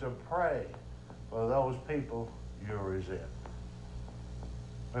weapon is to pray for those people you resent.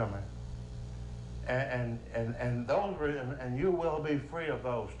 Remember? And you will be free of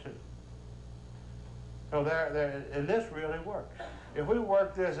those too. So and this really works. If we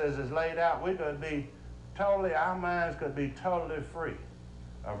work this as it's laid out, we could be totally, our minds could be totally free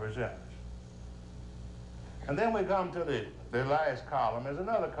of resentments. And then we come to the last column. There's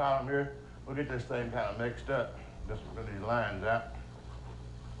another column here. We'll get this thing kind of mixed up. Just put these lines out.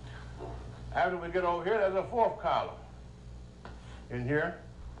 After we get over here, there's a 4th column. In here.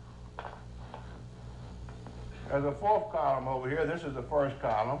 There's a 4th column over here. This is the 1st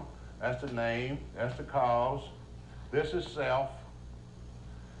column. That's the name. That's the cause. This is self.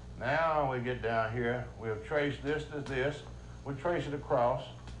 Now we get down here. We'll trace this to this. We'll trace it across.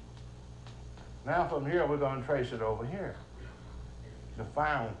 Now from here, we're going to trace it over here. The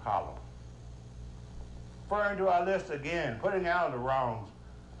found column. Referring to our list again, putting out the wrongs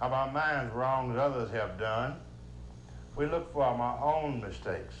of our minds, wrongs others have done. We look for our own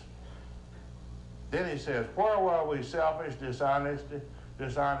mistakes. Then he says, where were we selfish, dishonest,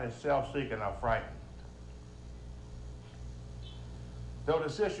 self-seeking, or frightened? Though the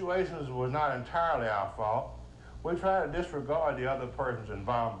situations was not entirely our fault, we try to disregard the other person's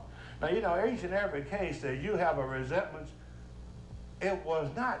involvement. Now, you know, each and every case that you have a resentment, it was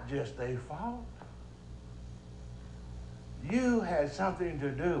not just their fault. You had something to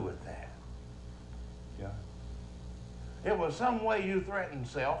do with that. Yeah. It was some way you threatened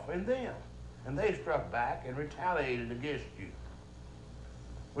self and them, and they struck back and retaliated against you.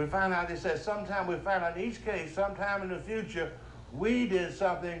 We find out, it says, sometime we find out in each case, sometime in the future, we did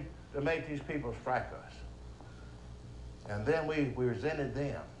something to make these people strike us. And then we resented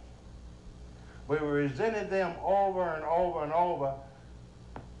them. We resented them over and over and over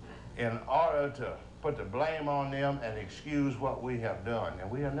in order to put the blame on them and excuse what we have done. And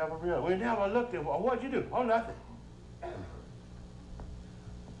we have never realized, we never looked at, well, what'd you do? Oh, nothing.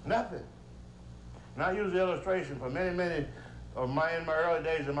 Nothing. And I use the illustration for many of in my early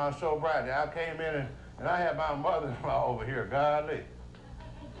days of my sobriety. I came in and I had my mother-in-law over here, godly.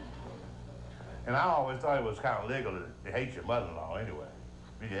 And I always thought it was kind of legal to hate your mother-in-law anyway,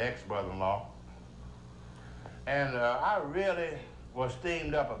 be your ex-mother-in-law. And I really was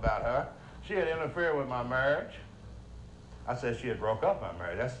steamed up about her. She had interfered with my marriage. I said she had broke up my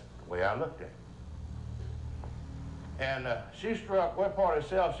marriage. That's the way I looked at it. And she struck, what part of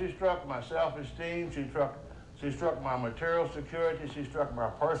self? She struck my self-esteem. She struck my material security. She struck my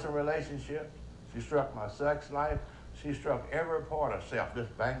personal relationships. She struck my sex life. She struck every part of self.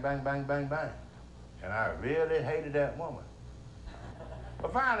 Just bang, bang, bang, bang, bang. And I really hated that woman.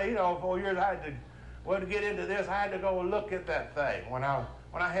 But finally, you know, 4 years, to get into this, I had to go look at that thing when I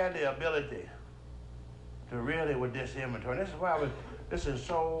had the ability to really with this inventory. And this is why this is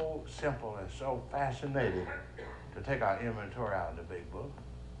so simple and so fascinating to take our inventory out of the big book.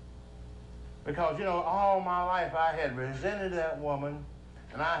 Because, you know, all my life I had resented that woman,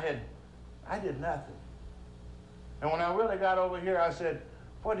 and I did nothing. And when I really got over here, I said,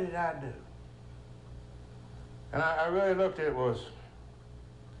 what did I do? And I really looked at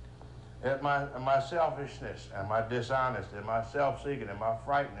my selfishness and my dishonesty and my self-seeking and my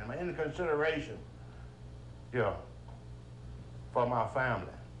frightening and my inconsideration, you know, for my family,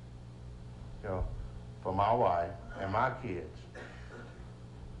 you know, for my wife and my kids.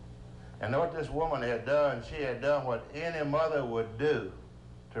 And what this woman had done, she had done what any mother would do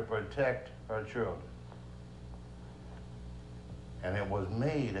to protect her children. And it was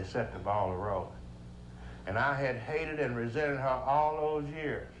me that set the ball rolling. And I had hated and resented her all those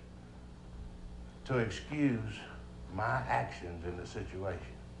years to excuse my actions in the situation.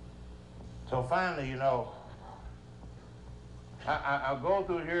 So finally, you know, I go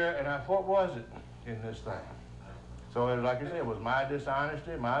through here and what was it in this thing? So like I said, it was my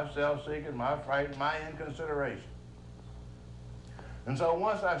dishonesty, my self-seeking, my fright, my inconsideration. And so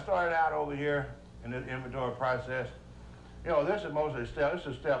once I started out over here in the inventory process, you know, this is mostly this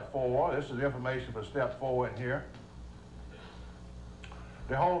is step 4. This is the information for step 4 in here.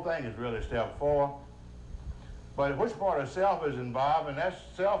 The whole thing is really step 4. But which part of self is involved? And that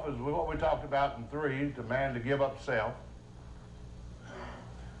self is what we talked about in 3, the man to give up self.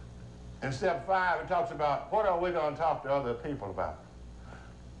 In step 5, it talks about what are we going to talk to other people about?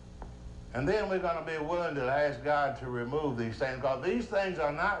 And then we're going to be willing to ask God to remove these things, because these things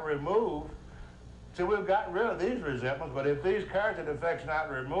are not removed. See, we've gotten rid of these resentments, but if these character defects are not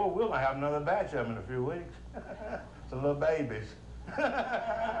removed, we're going to have another batch of them in a few weeks. It's a little babies.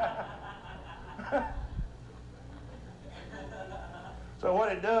 So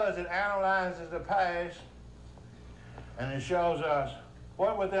what it does, it analyzes the past, and it shows us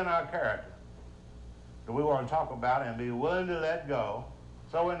what within our character that we want to talk about and be willing to let go,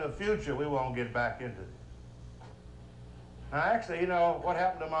 so in the future we won't get back into it. Now actually, you know, what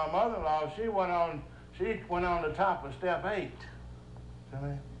happened to my mother-in-law, she went on the top of step 8. See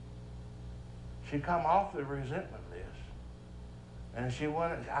me? She come off the resentment list. And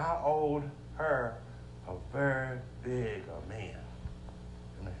I owed her a very big amends.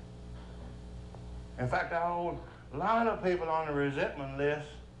 See me? In fact, I owed a lot of people on the resentment list,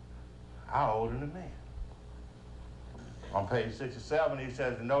 I owed them a man. On page 67, he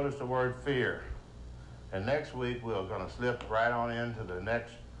says, notice the word fear. And next week, we're going to slip right on into the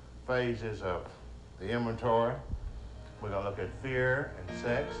next phases of the inventory. We're going to look at fear and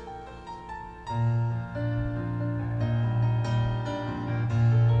sex.